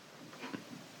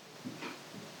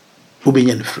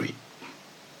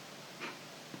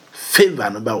favor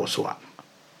no ba wo so a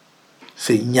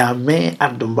se nyame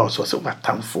adom ba wo so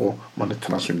batamfo mo ne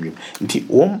tena so nwim nti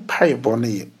won pai bo ne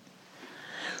ye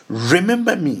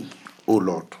remember me O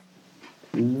Lord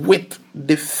with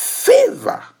the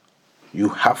favor you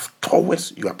have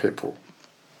towards your people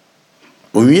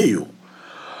you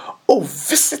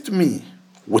visit me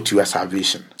with your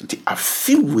salvation. I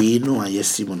feel we know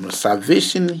and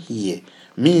salvation here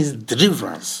means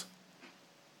deliverance.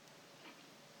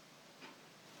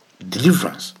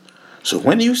 Deliverance. So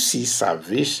when you see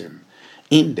salvation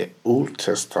in the Old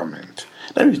Testament,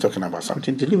 then we're talking about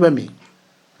something. Deliver me.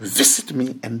 Visit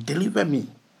me and deliver me.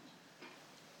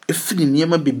 If the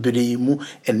niema bibiri mu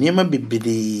eniema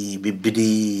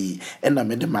bibiri ena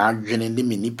mede ma adwene ne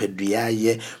me nipadua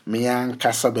ye me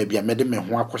ankasa ba bia mede me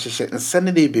ho akohyehyɛ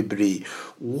nsane de bibiri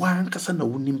wankasa na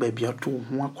wonim ba bia to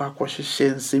ho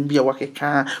akohyehyɛ nsem bia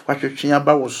wakeka watwetwe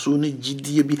aba wo so ne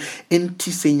gidie bi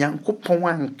enti se nyankopɔn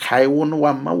ankae wo no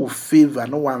wa ma wo favor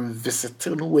no wa visit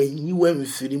no wa yi wa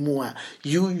mfiri mu a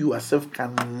you yourself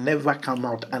can never come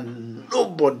out and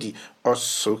nobody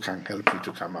also can help you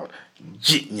to come out.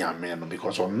 Nyame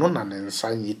because ono na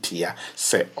nensa yitia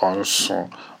se onso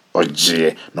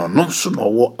oje no so no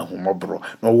wo ahumobro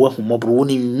no wo ahumobro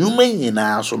woni nwuma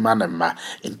nyina so manema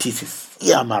enti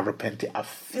ya ma repent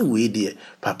afi we die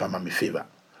papa mami favor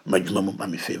majuma mu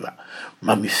mami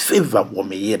favor wo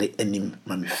me yere anim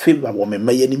mami favor wo me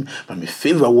mayanim mami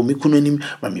favor wo me kunu anim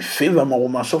mami favor ma wo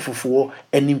masofofo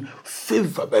anim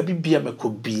favor ba bibia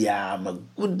makobia ma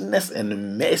goodness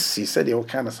and mercy said you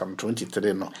kind of Psalm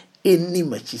 23 no any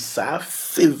machi sa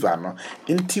favor no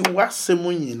enti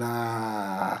wasemu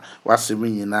nyina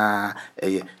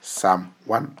Psalm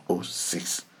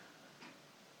 106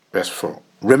 verse 4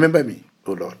 remember me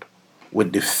O Lord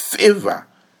with the favor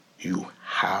you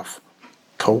have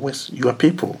towards your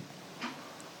people.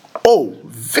 Oh,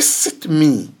 visit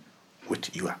me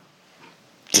with your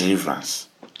deliverance.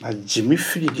 Na Jimmy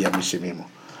free dia mishememo.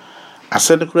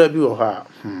 Asende kura bi wo ha.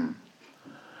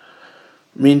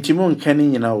 Mintimo nkani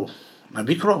nyina wo. Na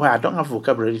bi kura I don't have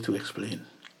vocabulary to explain.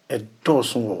 A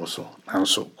dozen also. And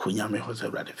so kunyame hoze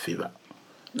brother favor.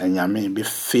 Na nyame be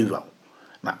favor.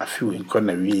 Na afi in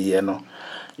kona wi no.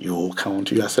 You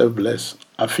count yourself blessed.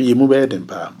 I feel you move ahead and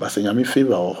pa, but say yami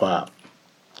favor or what?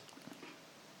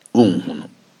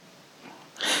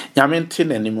 Yamin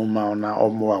tin any muma na or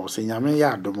more. Say yami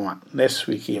ya do more. Next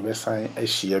week you be sign a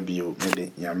share bio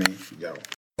made yami yao.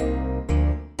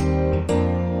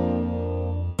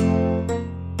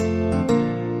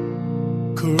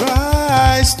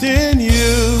 Christ in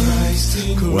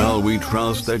you. Well, we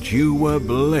trust that you were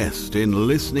blessed in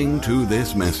listening to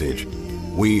this message.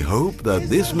 We hope that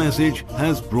this message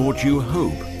has brought you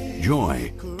hope,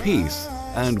 joy, peace,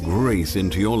 and grace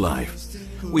into your life.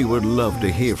 We would love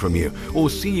to hear from you or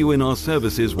see you in our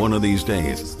services one of these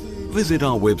days. Visit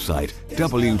our website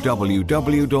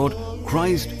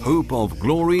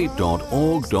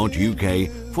www.christhopeofglory.org.uk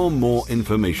for more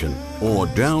information, or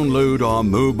download our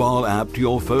mobile app to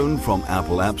your phone from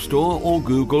Apple App Store or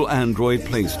Google Android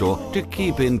Play Store to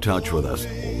keep in touch with us,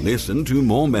 or listen to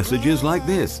more messages like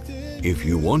this. If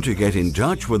you want to get in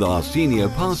touch with our senior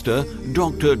pastor,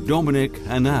 Dr. Dominic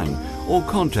Anang, or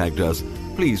contact us,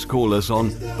 please call us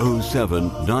on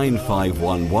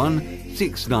 079511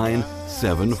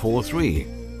 69743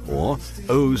 or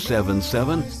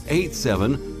 077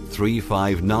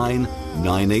 359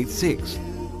 986,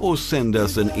 or send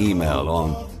us an email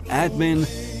on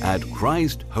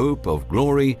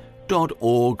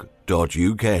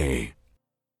admin@christhopeofglory.org.uk.